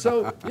nervous.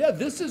 So yeah,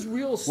 this is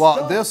real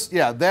well,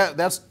 stuff.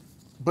 that's.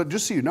 But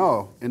just so you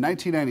know, in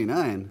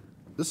 1999,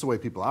 this is the way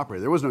people operate.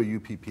 There was no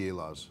UPPA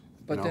laws.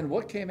 But then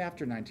what came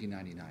after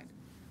 1999?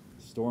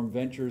 Storm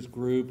Ventures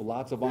Group,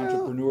 lots of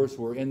entrepreneurs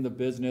who are in the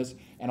business,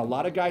 and a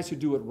lot of guys who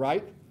do it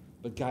right,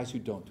 but guys who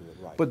don't do it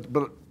right.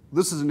 But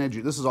this is an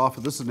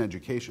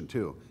education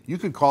too. You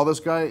could call this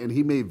guy, and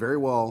he may very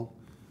well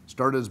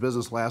started his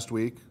business last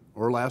week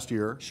or last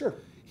year. Sure.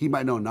 He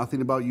might know nothing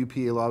about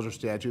UPA laws or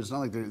statutes. It's not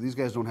like these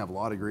guys don't have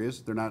law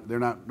degrees. They're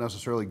not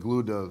necessarily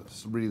glued to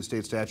reading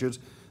state statutes.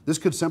 This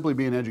could simply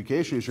be an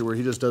education issue where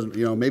he just doesn't,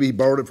 maybe he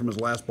borrowed it from his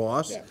last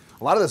boss. Yeah.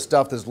 A lot of this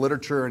stuff, this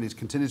literature and these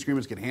continuous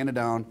agreements get handed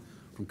down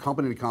from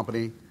company to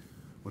company,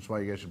 which is why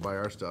you guys should buy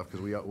our stuff, because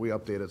we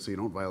update it so you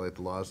don't violate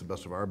the laws to the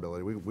best of our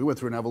ability. We went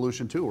through an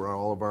evolution too,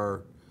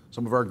 where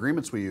some of our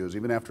agreements we use,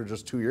 even after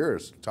just 2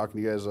 years,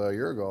 talking to you guys a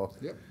year ago,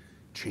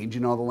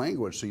 changing all the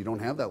language so you don't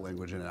have that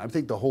language in it. I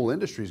think the whole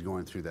industry is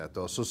going through that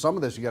though. So some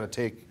of this you got to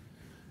take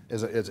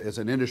as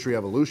an industry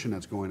evolution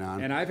that's going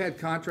on. And I've had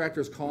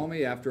contractors call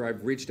me after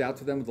I've reached out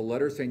to them with a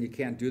letter saying you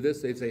can't do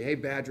this. They'd say, hey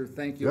Badger,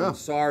 thank you, I'm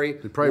sorry.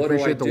 They probably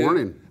appreciate the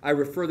warning. I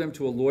refer them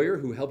to a lawyer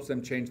who helps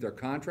them change their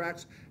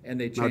contracts, and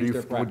they change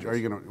their practice.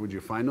 Would you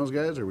find those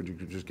guys, or would you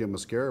just give them a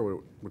scare?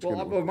 Well,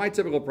 my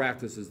typical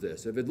practice is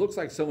this. If it looks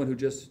like someone who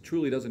just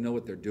truly doesn't know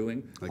what they're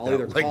doing, I'll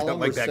either call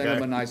them or send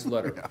them a nice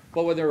letter.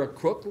 But when they're a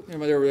crook,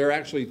 they're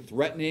actually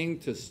threatening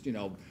to,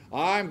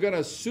 I'm going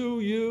to sue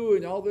you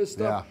and all this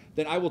stuff,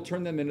 then I will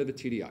turn them into the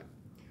TDI.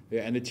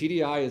 And the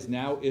TDI is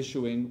now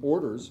issuing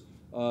orders,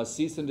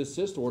 cease and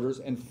desist orders,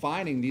 and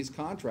fining these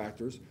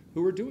contractors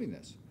who are doing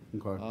this.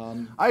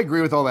 Okay. I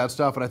agree with all that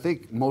stuff, and I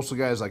think most of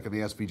the guys, like on the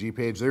SVG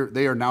page,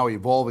 they are now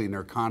evolving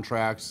their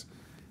contracts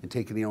and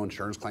taking the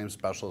insurance claims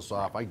specialists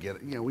off. I get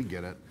it. We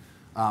get it.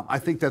 I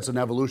think that's an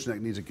evolution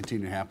that needs to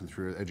continue to happen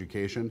through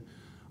education.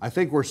 I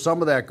think where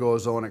some of that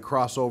goes, though, and it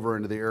crosses over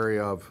into the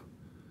area of,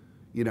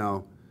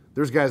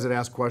 there's guys that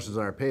ask questions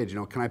on our page.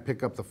 Can I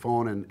pick up the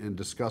phone and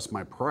discuss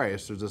my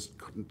price?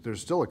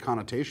 There's still a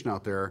connotation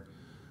out there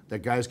that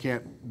guys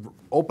can't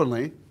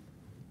openly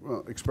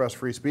express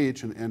free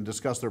speech and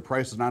discuss their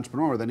price as an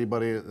entrepreneur with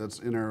anybody that's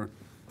in their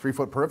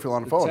 3-foot peripheral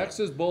on the phone.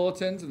 Texas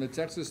bulletins and the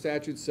Texas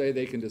statutes say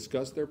they can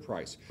discuss their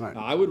price. Right.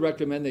 Now, I would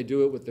recommend they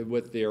do it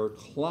with their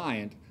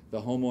client, the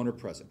homeowner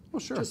present. Well,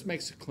 sure. Just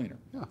makes it cleaner.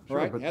 Yeah, sure.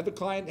 All right. Have the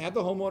client, have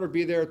the homeowner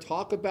be there,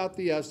 talk about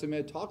the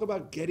estimate, talk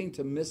about getting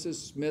to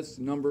Mrs. Smith's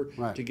number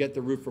to get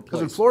the roof replaced.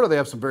 Because in Florida they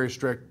have some very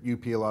strict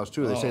UPA laws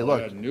too. They say,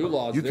 look, new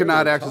laws, you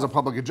cannot act as a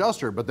public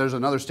adjuster, but there's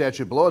another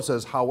statute below it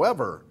says,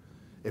 however,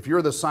 if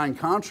you're the signed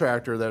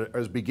contractor that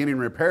is beginning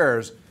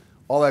repairs,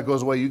 all that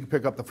goes away. You can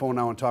pick up the phone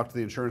now and talk to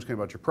the insurance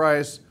company about your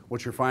price,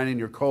 what you're finding,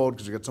 your code,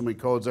 because you got so many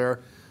codes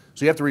there.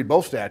 So you have to read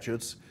both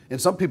statutes. And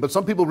some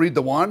people read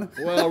the one,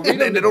 well, read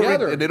them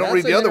together. And they don't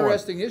read the other one.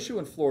 That's an interesting issue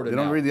in Florida. They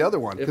don't read the other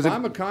one. If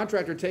I'm a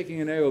contractor taking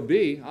an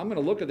AOB, I'm going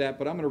to look at that,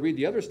 but I'm going to read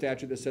the other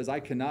statute that says I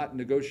cannot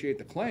negotiate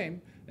the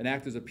claim and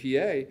act as a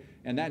PA.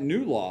 And that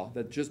new law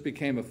that just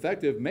became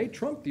effective may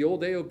trump the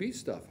old AOB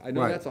stuff. I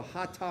know that's a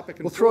hot topic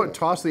in Florida.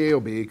 Toss the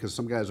AOB, because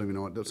some guys don't even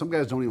know it. Some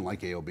guys don't even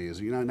like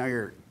AOBs. Now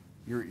you're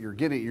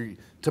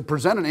to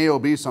present an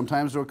AOB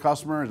sometimes to a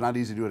customer is not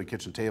easy to do at a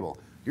kitchen table.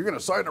 You're going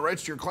to sign the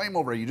rights to your claim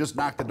over it. You just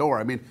knock the door.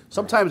 I mean,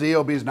 sometimes the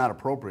AOB is not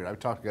appropriate. I've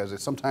talked to guys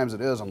that sometimes it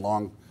is on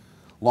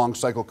long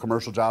cycle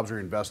commercial jobs where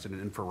you're invested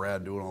in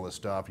infrared, doing all this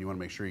stuff. You want to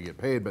make sure you get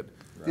paid, but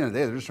at the end of the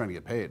day, they're just trying to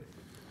get paid.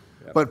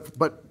 Yep.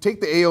 But take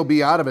the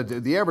AOB out of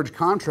it. The average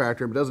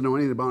contractor doesn't know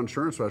anything about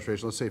insurance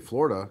restoration. Let's say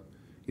Florida,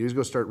 you just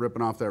go start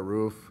ripping off that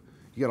roof.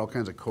 You got all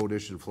kinds of code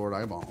issues in Florida.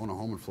 I own a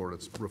home in Florida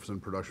that's roof's in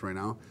production right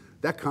now.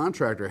 That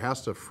contractor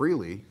has to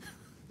freely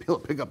be able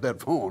to pick up that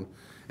phone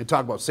and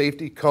talk about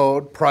safety,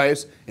 code,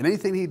 price, and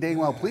anything he dang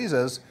well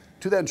pleases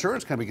to that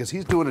insurance company, because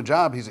he's doing a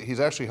job. He's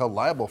actually held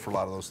liable for a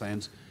lot of those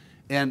things,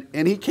 and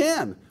he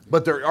can.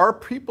 But there are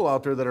people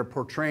out there that are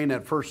portraying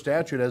that first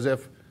statute as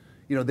if,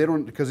 they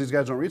don't, because these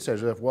guys don't read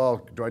statutes. If,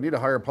 well, do I need to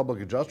hire a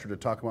public adjuster to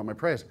talk about my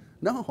price?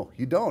 No,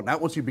 you don't.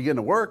 Not once you begin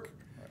to work.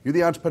 You're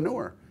the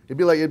entrepreneur.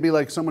 It'd be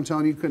like someone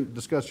telling you couldn't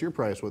discuss your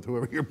price with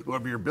whoever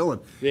you're billing.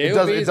 The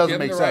AOB is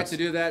given the right to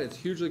do that. It's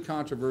hugely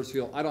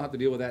controversial. I don't have to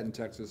deal with that in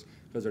Texas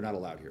because they're not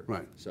allowed here.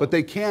 Right. So. But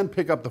they can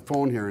pick up the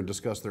phone here and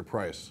discuss their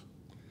price.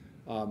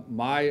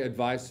 My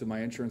advice to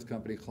my insurance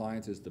company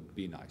clients is to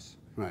be nice.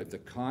 Right. If the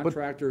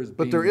contractor is being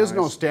But there is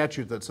no nice,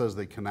 statute that says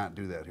they cannot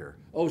do that here.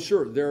 Oh,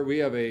 sure. We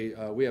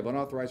have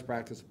unauthorized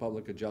practice of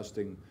public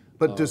adjusting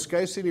But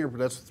discussing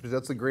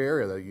that's the gray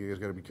area that you guys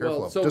got to be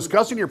careful of. so-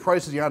 Discussing your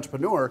price as the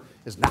entrepreneur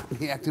is not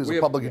acting as a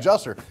public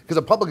adjuster, because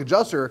a public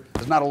adjuster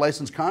is not a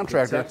licensed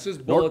contractor. Texas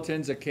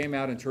bulletins that came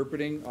out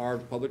interpreting our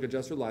public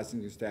adjuster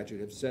licensing statute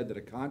have said that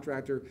a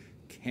contractor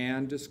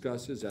can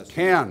discuss his estimate.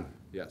 Can.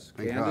 Yes,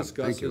 Thank can God.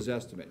 discuss Thank you. his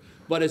estimate.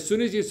 But as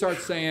soon as you start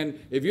saying,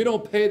 if you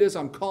don't pay this,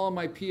 I'm calling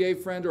my PA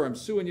friend or I'm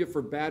suing you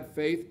for bad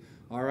faith,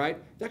 all right,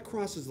 that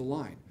crosses the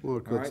line. Well,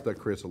 all right? that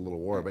creates a little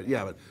war, but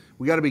yeah, but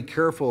we got to be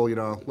careful. You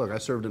know, look, I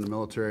served in the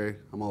military.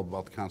 I'm all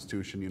about the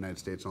Constitution, the United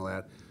States, and all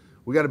that.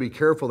 We got to be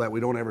careful that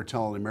we don't ever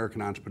tell an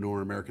American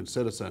entrepreneur, American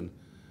citizen,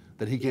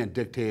 that he can't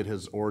dictate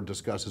his or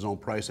discuss his own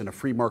price in a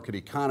free market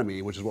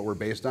economy, which is what we're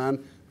based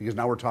on. Because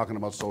now we're talking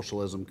about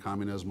socialism,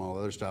 communism, all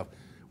other stuff.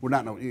 We're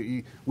not.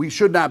 We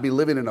should not be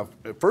living in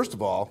a. First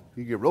of all,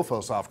 you get real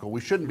philosophical. We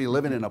shouldn't be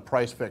living in a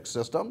price fixed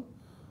system,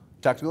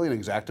 technically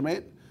an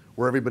Xactimate,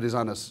 where everybody's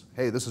on this.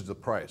 Hey, this is the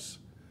price,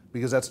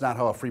 because that's not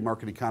how a free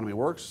market economy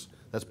works.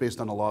 That's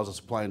based on the laws of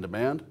supply and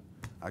demand.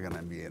 I got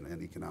an MBA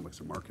in economics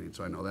and marketing,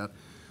 so I know that.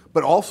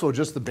 But also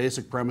just the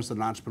basic premise that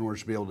an entrepreneur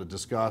should be able to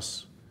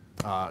discuss,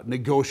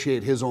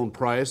 negotiate his own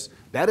price.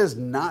 That is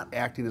not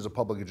acting as a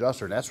public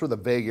adjuster. That's for the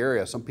vague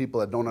area. Some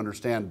people that don't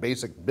understand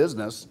basic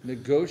business.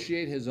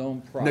 Negotiate his own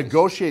price.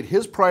 Negotiate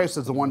his price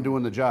as the one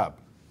doing the job.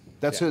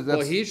 That's his.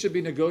 Well, he should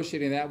be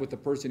negotiating that with the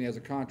person he has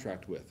a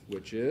contract with,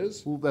 which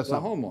is the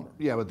homeowner.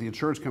 Yeah, but the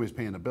insurance company's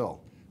paying the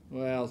bill.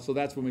 Well, so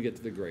that's when we get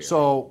to the gray area.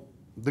 So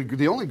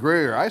the only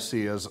gray area I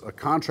see is a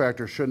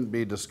contractor shouldn't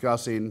be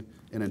discussing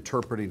and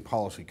interpreting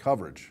policy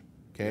coverage.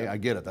 Okay, I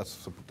get it.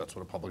 That's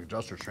what a public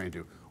adjuster is trained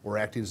to, or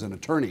acting as an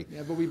attorney.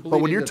 Yeah, but we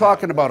bleed when you're into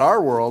talking that. about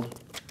our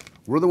world,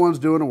 we're the ones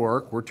doing the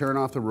work. We're tearing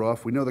off the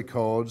roof. We know the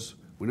codes.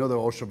 We know the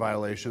OSHA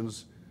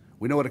violations.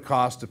 We know what it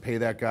costs to pay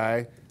that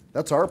guy.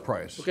 That's our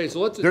price. Okay,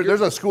 so let's.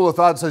 There's a school of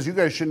thought that says you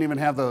guys shouldn't even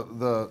have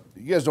you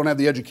guys don't have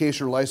the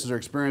education or license or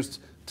experience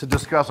to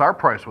discuss our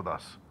price with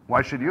us.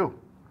 Why should you?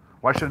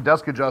 Why should a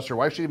desk adjuster?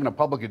 Why should even a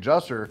public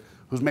adjuster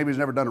who's maybe has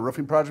never done a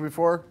roofing project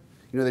before?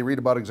 You know, they read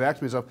about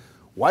Xactimate and stuff.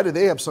 Why do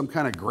they have some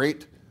kind of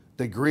great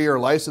degree or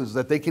license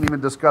that they can even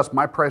discuss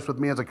my price with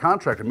me as a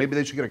contractor? Maybe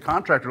they should get a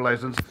contractor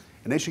license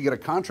and they should get a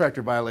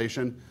contractor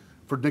violation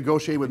for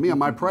negotiating with me on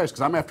my price,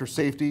 because I'm after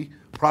safety,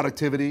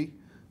 productivity,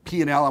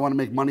 P&L. I want to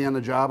make money on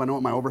the job. I know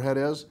what my overhead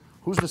is.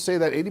 Who's to say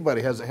that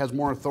anybody has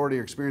more authority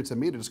or experience than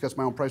me to discuss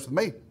my own price with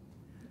me?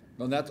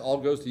 Well, that all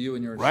goes to you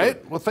and your insurance.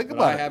 Right? Well, think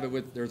about it. I have it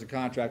with, there's a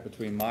contract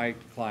between my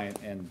client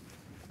and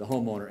the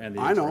homeowner and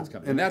the I know, insurance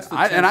company. and that's the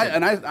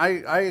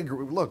I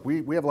agree. Look,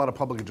 we have a lot of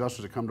public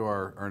adjusters that come to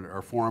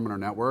our forum and our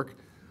network.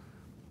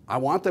 I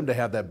want them to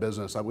have that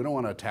business. We don't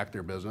want to attack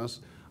their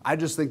business. I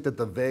just think that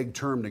the vague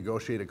term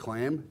negotiated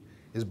claim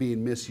is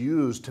being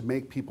misused to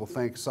make people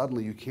think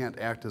suddenly you can't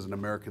act as an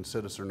American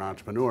citizen or an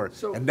entrepreneur.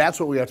 And that's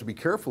what we have to be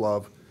careful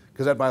of,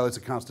 because that violates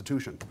the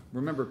Constitution.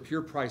 Remember,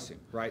 pure pricing,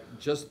 right?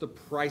 Just the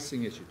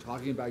pricing issue,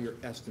 talking about your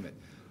estimate.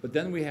 But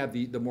then we have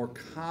the more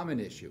common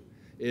issue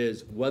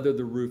is whether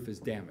the roof is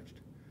damaged.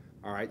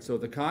 All right, so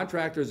the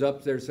contractor's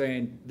up there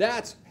saying,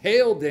 that's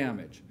hail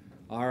damage.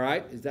 All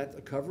right, is that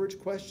a coverage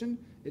question?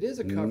 It is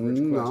a coverage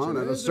question. No,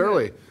 not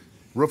necessarily.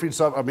 Roofing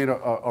stuff, I mean,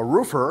 a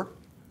roofer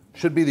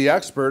should be the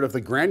expert. If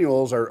the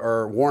granules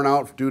are worn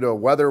out due to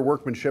weather,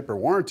 workmanship, or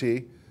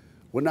warranty,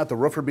 would not the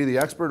roofer be the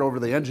expert over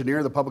the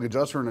engineer, the public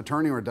adjuster, an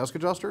attorney, or a desk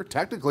adjuster?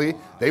 Technically,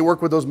 they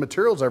work with those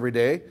materials every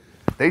day.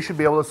 They should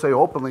be able to say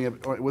openly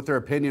with their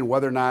opinion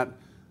whether or not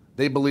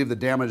they believe the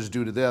damage is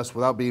due to this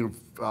without being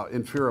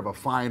in fear of a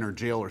fine or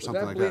jail or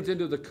something like that. That bleeds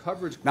into the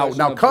coverage Now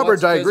question.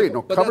 coverage, I agree.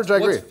 No, coverage, I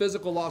agree. What's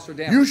physical loss or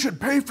damage? You should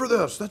pay for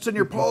this. That's in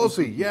your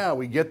policy. Yeah,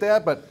 we get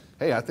that, but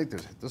hey, I think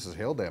this is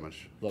hail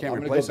damage. Look, Can't I'm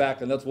going to replace go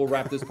back and we'll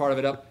wrap this part of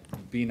it up.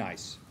 Be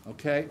nice,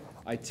 okay?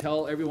 I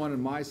tell everyone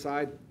on my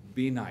side,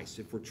 be nice.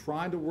 If we're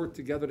trying to work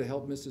together to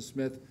help Mrs.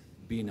 Smith,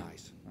 be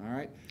nice, all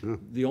right? Yeah.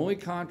 The only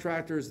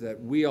contractors that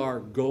we are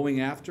going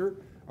after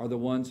are the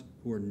ones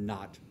who are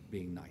not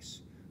being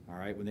nice. All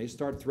right, when they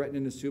start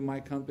threatening to sue my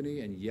company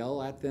and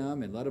yell at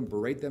them and let them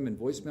berate them in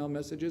voicemail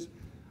messages,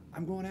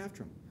 I'm going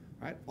after them.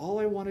 All right, all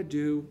I want to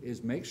do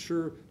is make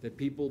sure that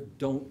people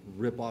don't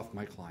rip off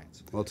my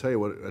clients. Well, I'll tell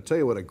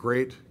you what a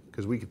great,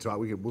 because we could talk,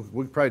 we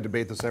could probably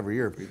debate this every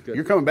year.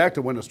 You're coming back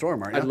to Win the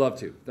Storm, aren't you? I'd love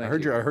to. I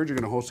heard you're going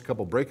to host a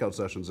couple breakout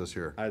sessions this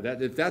year.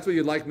 If that's what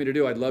you'd like me to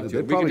do, I'd love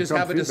to. We can just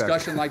have a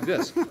discussion like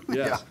this. Yes.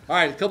 Yeah. All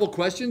right, a couple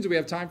questions. Do we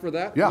have time for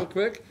that? Yeah. Real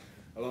quick.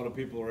 A lot of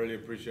people really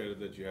appreciated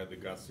that you had the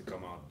guts to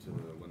come out to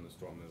Win the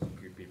Storm. There's a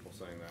few people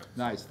saying that.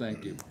 Nice,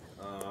 thank you.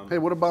 Hey,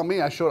 what about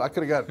me? I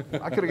could have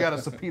got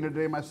a subpoena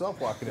today myself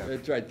walking in.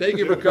 That's right. Thank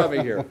you for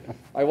coming here.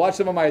 I watched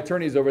some of my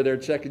attorneys over there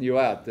checking you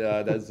out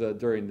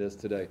during this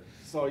today.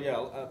 So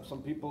yeah,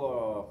 some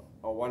people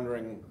are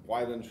wondering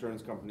why the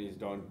insurance companies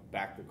don't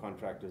back the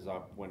contractors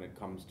up when it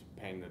comes to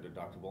paying the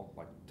deductible,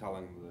 like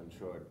telling the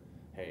insured,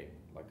 hey,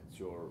 like it's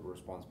your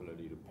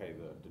responsibility to pay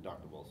the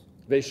deductibles.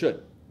 They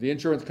should. The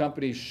insurance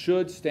company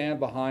should stand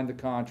behind the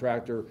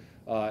contractor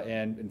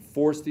and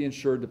force the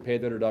insured to pay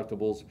their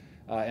deductibles.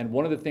 And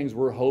one of the things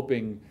we're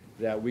hoping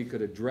that we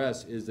could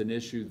address is an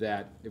issue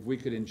that if we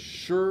could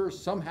ensure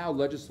somehow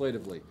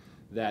legislatively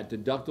that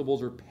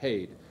deductibles are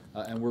paid,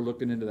 and we're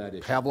looking into that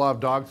issue. Pavlov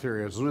dog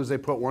theory. As soon as they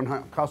put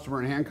one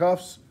customer in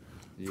handcuffs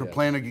for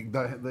playing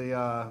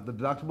the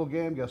deductible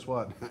game, guess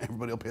what?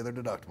 Everybody will pay their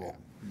deductible.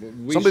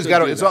 Somebody's got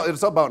to.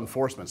 It's about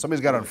enforcement.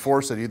 Somebody's got to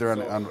enforce it either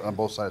on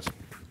both sides.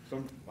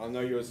 I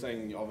know you were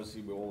saying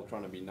obviously we're all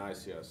trying to be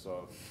nice here.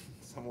 So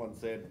someone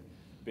said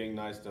being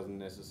nice doesn't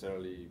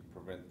necessarily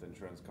prevent the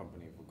insurance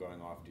company from going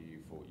after you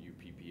for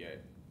UPPA.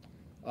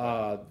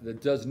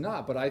 That does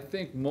not, but I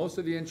think most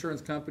of the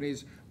insurance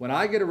companies, when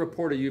I get a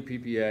report of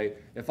UPPA,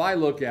 if I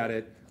look at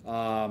it,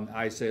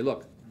 I say,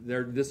 look,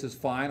 this is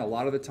fine. A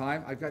lot of the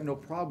time, I've got no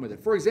problem with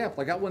it. For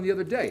example, I got one the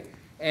other day,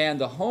 and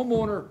the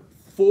homeowner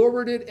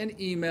forwarded an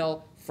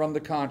email from the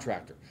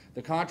contractor.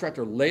 The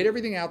contractor laid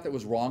everything out that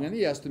was wrong in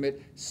the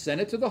estimate, sent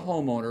it to the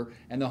homeowner,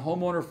 and the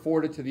homeowner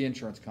forwarded it to the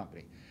insurance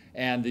company.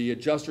 And the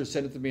adjuster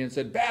sent it to me and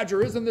said,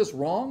 Badger, isn't this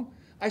wrong?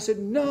 I said,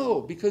 no,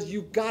 because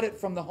you got it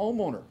from the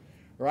homeowner,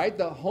 right?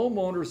 The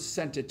homeowner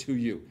sent it to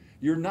you.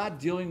 You're not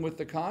dealing with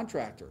the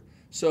contractor.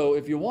 So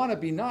if you want to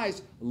be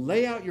nice,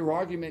 lay out your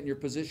argument and your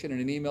position in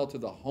an email to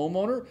the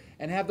homeowner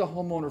and have the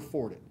homeowner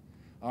forward it.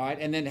 All right,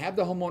 and then have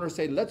the homeowner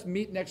say, let's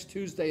meet next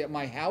Tuesday at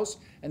my house,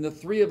 and the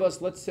three of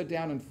us, let's sit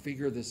down and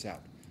figure this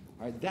out.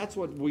 All right, that's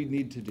what we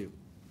need to do.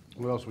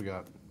 What else we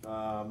got?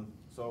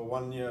 So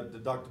 1 year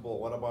deductible.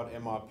 What about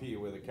MRP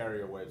where the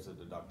carrier waives the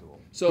deductible?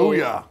 So,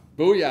 booyah.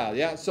 Booyah,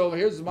 yeah. So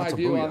here's my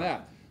view on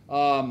booyah.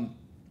 that.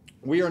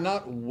 We are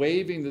not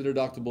waiving the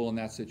deductible in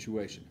that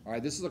situation. All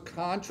right, this is a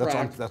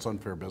contract. That's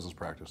unfair business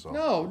practice,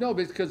 though. No,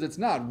 because it's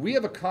not. We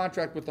have a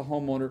contract with the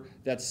homeowner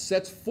that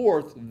sets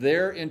forth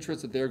their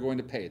interest that they're going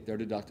to pay, their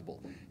deductible.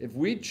 If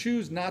we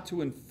choose not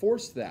to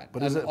enforce that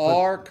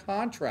our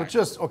contract. But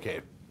just, okay,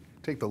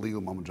 take the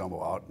legal mumbo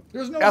jumbo out.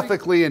 There's no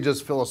ethically and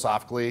just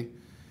philosophically,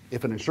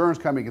 if an insurance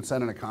company can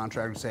send in a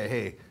contract and say,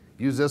 hey,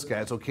 use this guy,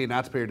 it's okay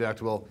not to pay your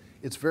deductible,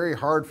 it's very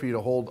hard for you to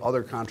hold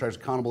other contractors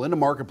accountable in the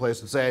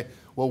marketplace and say,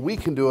 well, we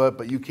can do it,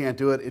 but you can't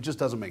do it. It just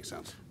doesn't make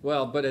sense.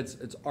 Well, but it's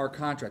our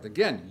contract.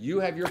 Again, you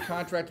have your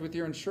contract with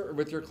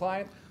your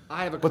client.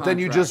 I have a contract. But then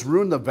you just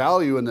ruin the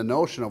value and the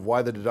notion of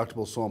why the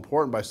deductible is so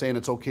important by saying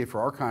it's okay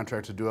for our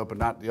contract to do it, but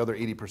not the other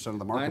 80% of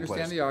the marketplace.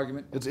 I understand the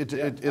argument.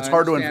 It's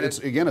hard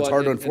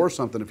to enforce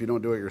something if you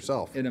don't do it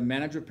yourself. In a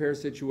managed repair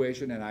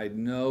situation, and I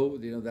know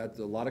that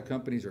a lot of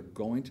companies are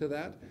going to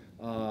that,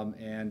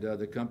 and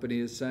the company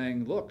is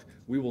saying, look,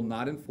 we will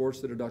not enforce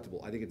the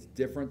deductible. I think it's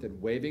different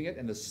than waiving it,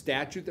 and the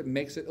statute that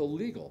makes it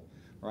illegal,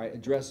 right,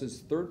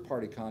 addresses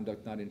third-party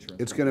conduct, not insurance.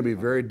 It's going to be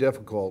very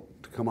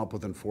difficult to come up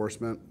with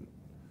enforcement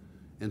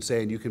and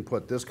saying you can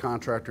put this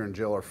contractor in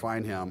jail or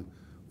fine him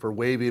for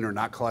waiving or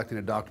not collecting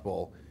a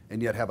deductible,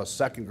 and yet have a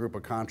second group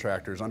of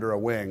contractors under a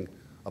wing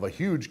of a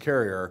huge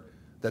carrier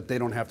that they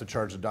don't have to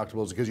charge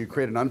deductibles because you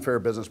create an unfair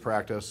business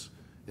practice.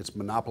 It's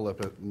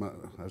monopolistic.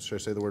 Should I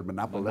say the word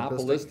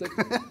monopolistic?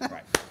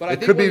 Right. But I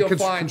think could what be you'll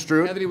find,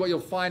 construed. Anthony, what you'll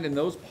find in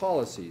those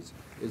policies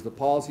is the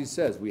policy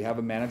says we have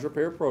a managed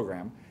repair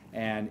program,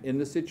 and in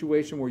the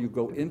situation where you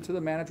go into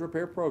the managed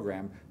repair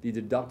program, the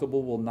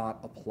deductible will not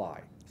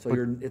apply. So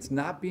it's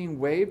not being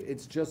waived,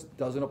 it just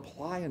doesn't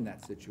apply in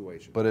that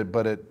situation. But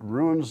it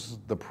ruins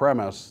the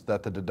premise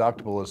that the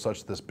deductible is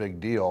such this big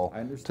deal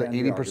to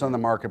 80% of the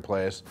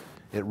marketplace.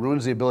 It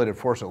ruins the ability to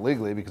enforce it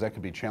legally because that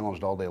could be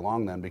challenged all day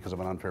long then because of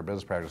an unfair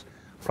business practice.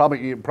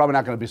 Probably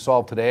not going to be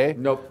solved today.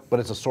 Nope. But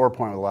it's a sore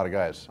point with a lot of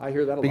guys. I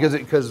hear that a lot.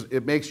 Because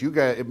it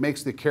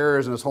makes the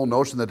carriers and this whole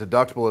notion that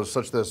deductible is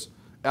such this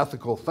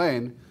ethical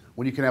thing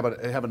when you can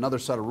have another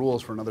set of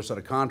rules for another set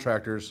of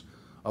contractors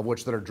of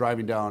which that are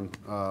driving down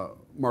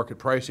market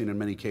pricing in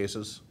many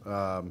cases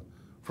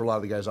for a lot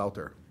of the guys out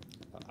there.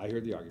 I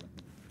hear the argument.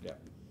 Yeah.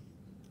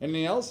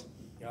 Anything else?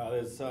 Yeah,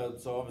 there's, so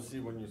obviously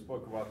when you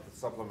spoke about the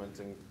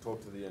supplementing,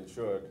 talk to the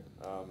insured.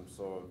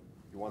 So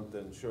you want the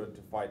insured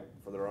to fight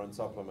for their own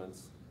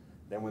supplements.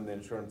 Then when the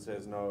insurance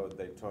says no,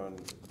 they turn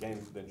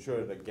against the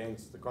insured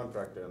against the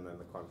contractor, and then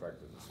the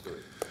contractor is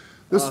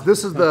screwed.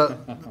 This is the,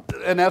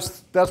 and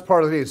that's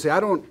part of the thing. See, I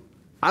don't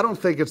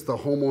think it's the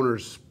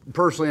homeowners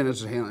personally,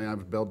 and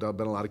I've built a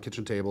lot of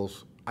kitchen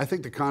tables. I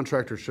think the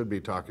contractor should be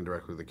talking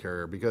directly to the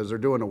carrier because they're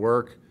doing the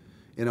work.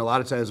 And a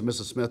lot of times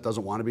Mrs. Smith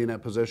doesn't want to be in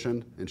that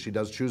position, and she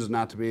chooses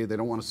not to be. They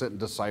don't want to sit and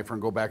decipher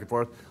and go back and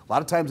forth. A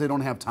lot of times they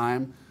don't have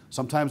time.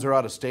 Sometimes they're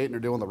out of state and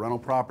they're dealing with the rental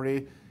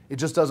property. It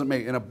just doesn't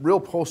make, in a real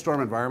post-storm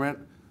environment,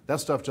 that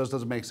stuff just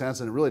doesn't make sense,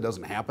 and it really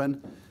doesn't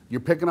happen. You're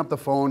picking up the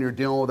phone, you're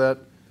dealing with it.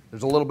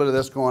 There's a little bit of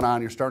this going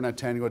on. You're starting at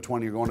 10, you go to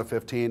 20, you're going to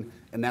 15,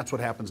 and that's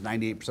what happens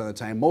 98% of the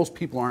time. Most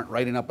people aren't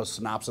writing up a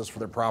synopsis for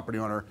their property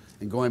owner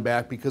and going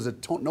back because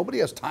nobody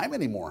has time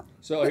anymore.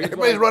 So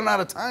everybody's running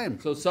out of time.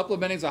 So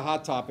supplementing is a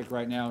hot topic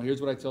right now.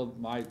 Here's what I tell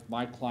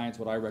my clients,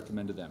 what I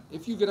recommend to them.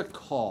 If you get a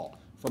call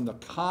from the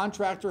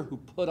contractor who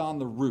put on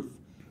the roof,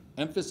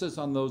 emphasis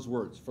on those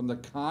words, from the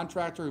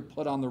contractor who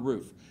put on the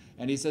roof,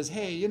 and he says,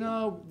 hey,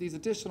 these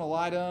additional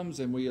items,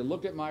 and we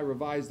look at my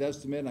revised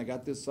estimate, and I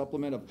got this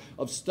supplement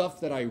of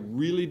stuff that I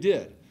really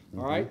did,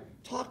 all right?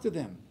 Talk to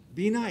them.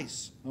 Be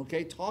nice,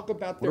 okay? Talk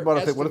about their What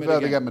about estimate if they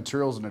again. got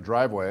materials in a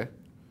driveway,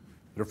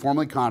 they're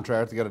formally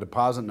contracted, they got a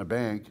deposit in the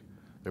bank,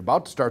 they're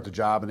about to start the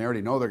job, and they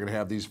already know they're going to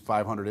have these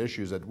 500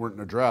 issues that weren't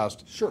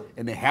addressed. Sure.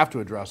 And they have to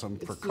address them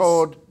for It's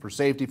code, for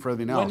safety, for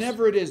everything else.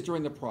 Whenever it is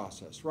during the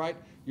process, right?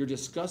 You're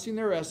discussing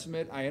their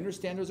estimate. I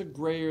understand there's a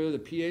gray area. The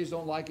PAs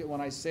don't like it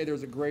when I say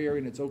there's a gray area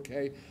and it's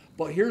okay.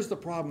 But here's the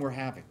problem we're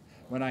having.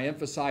 When I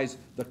emphasize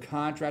the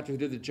contractor who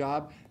did the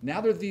job, now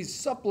there are these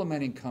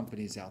supplementing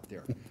companies out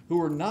there who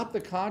are not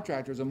the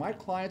contractors, and my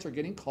clients are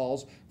getting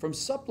calls from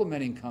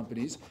supplementing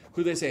companies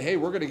who they say, hey,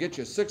 we're going to get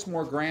you $6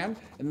 more grand,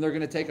 and they're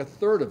going to take a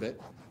third of it,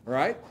 all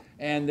right?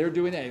 And they're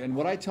doing that. And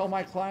what I tell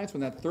my clients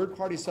when that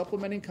third-party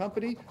supplementing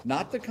company,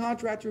 not the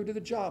contractor who did the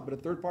job, but a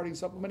third-party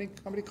supplementing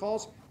company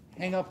calls,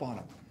 hang up on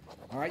them,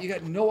 all right? You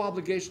got no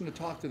obligation to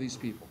talk to these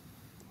people.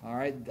 All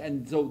right,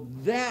 and so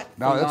that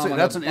Now that's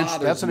an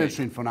bothers me.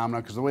 interesting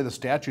phenomenon because the way the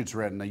statute's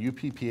written, the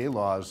UPPA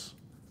laws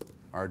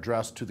are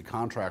addressed to the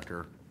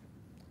contractor.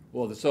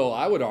 Well, so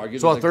I would argue.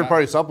 So that a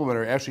third-party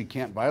supplementer actually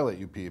can't violate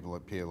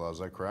UPPA laws. Is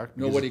that correct?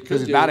 No, what he could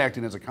because he's do- not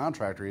acting as a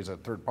contractor; he's a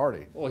third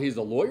party. Well, he's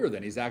a lawyer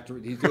then. He's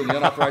doing the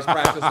unauthorized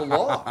practice of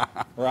law,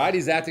 right?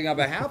 He's acting on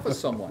behalf of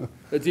someone.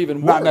 That's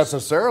even worse. Not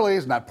necessarily.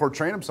 He's not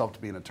portraying himself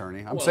to be an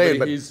attorney. I'm saying,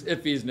 but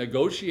if he's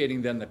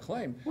negotiating, then the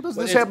claim. well, this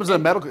But happens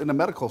in the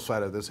medical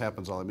side of this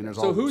happens all. I mean, there's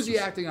So all. who's he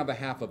acting on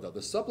behalf of, though? The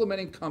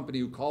supplementing company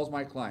who calls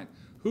my client.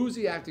 Who's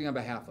he acting on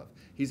behalf of?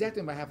 He's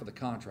acting on behalf of the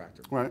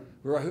contractor, Right.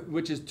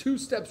 Which is 2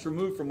 steps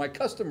removed from my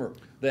customer.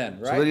 Then,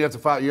 right? So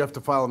then you have to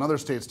file another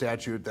state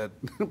statute that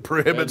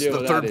prohibits Deal the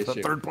with that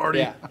issue. third party.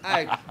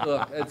 Yeah,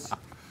 look, it's.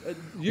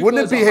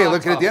 Wouldn't it be? Hey,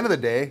 look, at at the end of the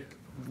day,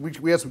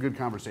 we had some good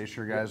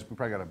conversation here, guys. We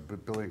probably got a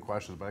billion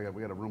questions, but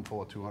we got a room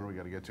full of 200 we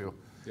got to get to.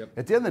 Yep.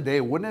 At the end of the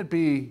day, wouldn't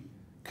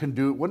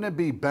it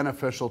be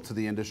beneficial to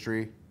the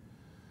industry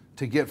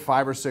to get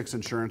 5 or 6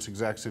 insurance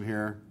execs in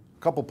here,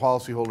 a couple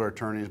policyholder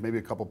attorneys, maybe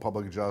a couple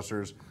public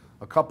adjusters,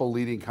 a couple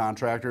leading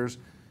contractors,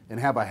 and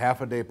have a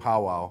half-a-day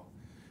powwow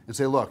and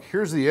say, look,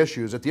 here's the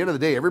issues. At the end of the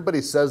day,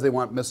 everybody says they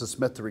want Mrs.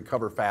 Smith to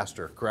recover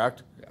faster,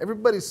 correct? Yeah.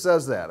 Everybody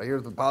says that. I hear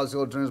the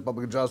policyholder attorneys,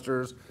 public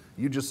adjusters,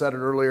 you just said it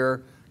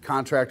earlier,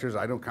 contractors,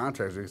 I know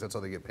contractors because that's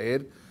how they get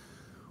paid.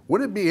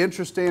 Wouldn't it be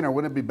interesting or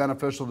wouldn't it be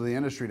beneficial to the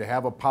industry to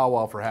have a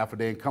powwow for half a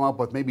day and come up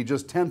with maybe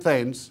just 10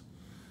 things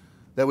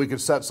that we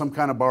could set some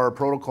kind of bar or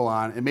protocol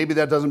on, and maybe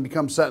that doesn't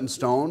become set in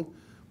stone,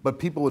 but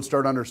people would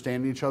start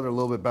understanding each other a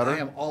little bit better. I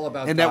am all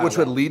about and that which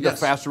would dialogue. lead Yes.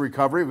 to faster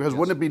recovery. Because Yes.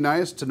 wouldn't it be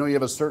nice to know you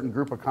have a certain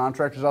group of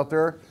contractors out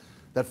there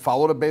that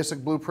followed a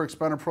basic blueprint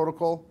spender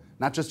protocol,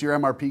 not just your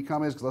MRP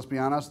companies? Because let's be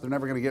honest, they're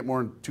never going to get more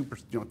than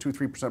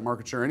 2-3%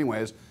 market share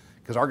anyways,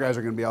 because our guys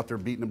are going to be out there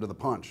beating them to the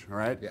punch. All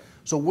right. Yeah.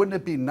 So wouldn't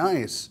it be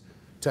nice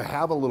to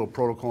have a little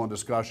protocol and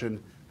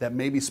discussion that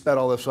maybe sped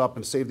all this up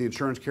and saved the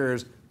insurance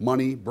carriers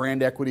money,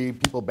 brand equity,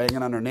 people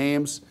banging on their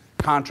names,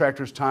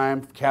 contractors'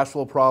 time, cash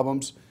flow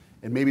problems,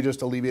 and maybe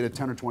just alleviated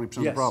 10 or 20%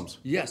 of the problems?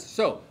 Yes.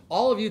 So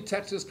all of you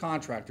Texas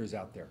contractors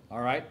out there,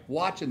 all right,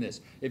 watching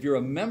this, if you're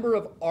a member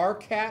of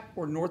RCAT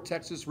or North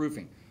Texas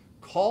Roofing,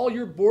 call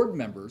your board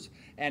members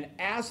and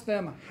ask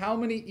them how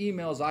many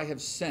emails I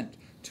have sent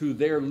to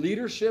their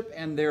leadership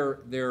and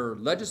their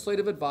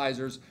legislative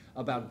advisors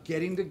about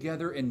getting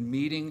together and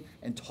meeting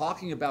and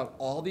talking about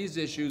all these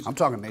issues. I'm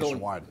talking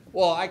nationwide.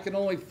 Well, I can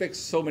only fix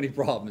so many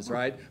problems,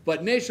 right?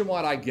 But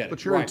nationwide, I get it.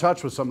 But you're in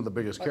touch with some of the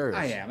biggest carriers.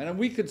 I am, and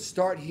we could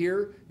start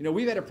here. You know,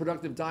 we've had a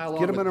productive dialogue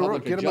Get them with in a room.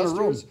 public Get them in a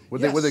room. adjusters.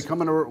 Would Yes.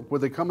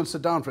 they come and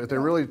sit down? If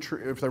they're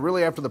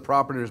really after the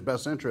property's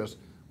best interest,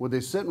 would they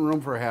sit in a room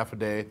for a half a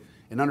day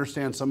and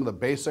understand some of the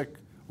basic,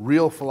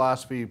 real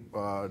philosophy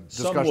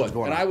discussions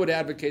going on? And I would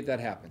advocate that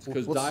happens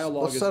because Let's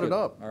dialogue is set good. it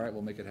up. All right,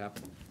 we'll make it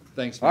happen.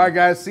 Thanks. All right,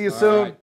 guys. See you All soon. right.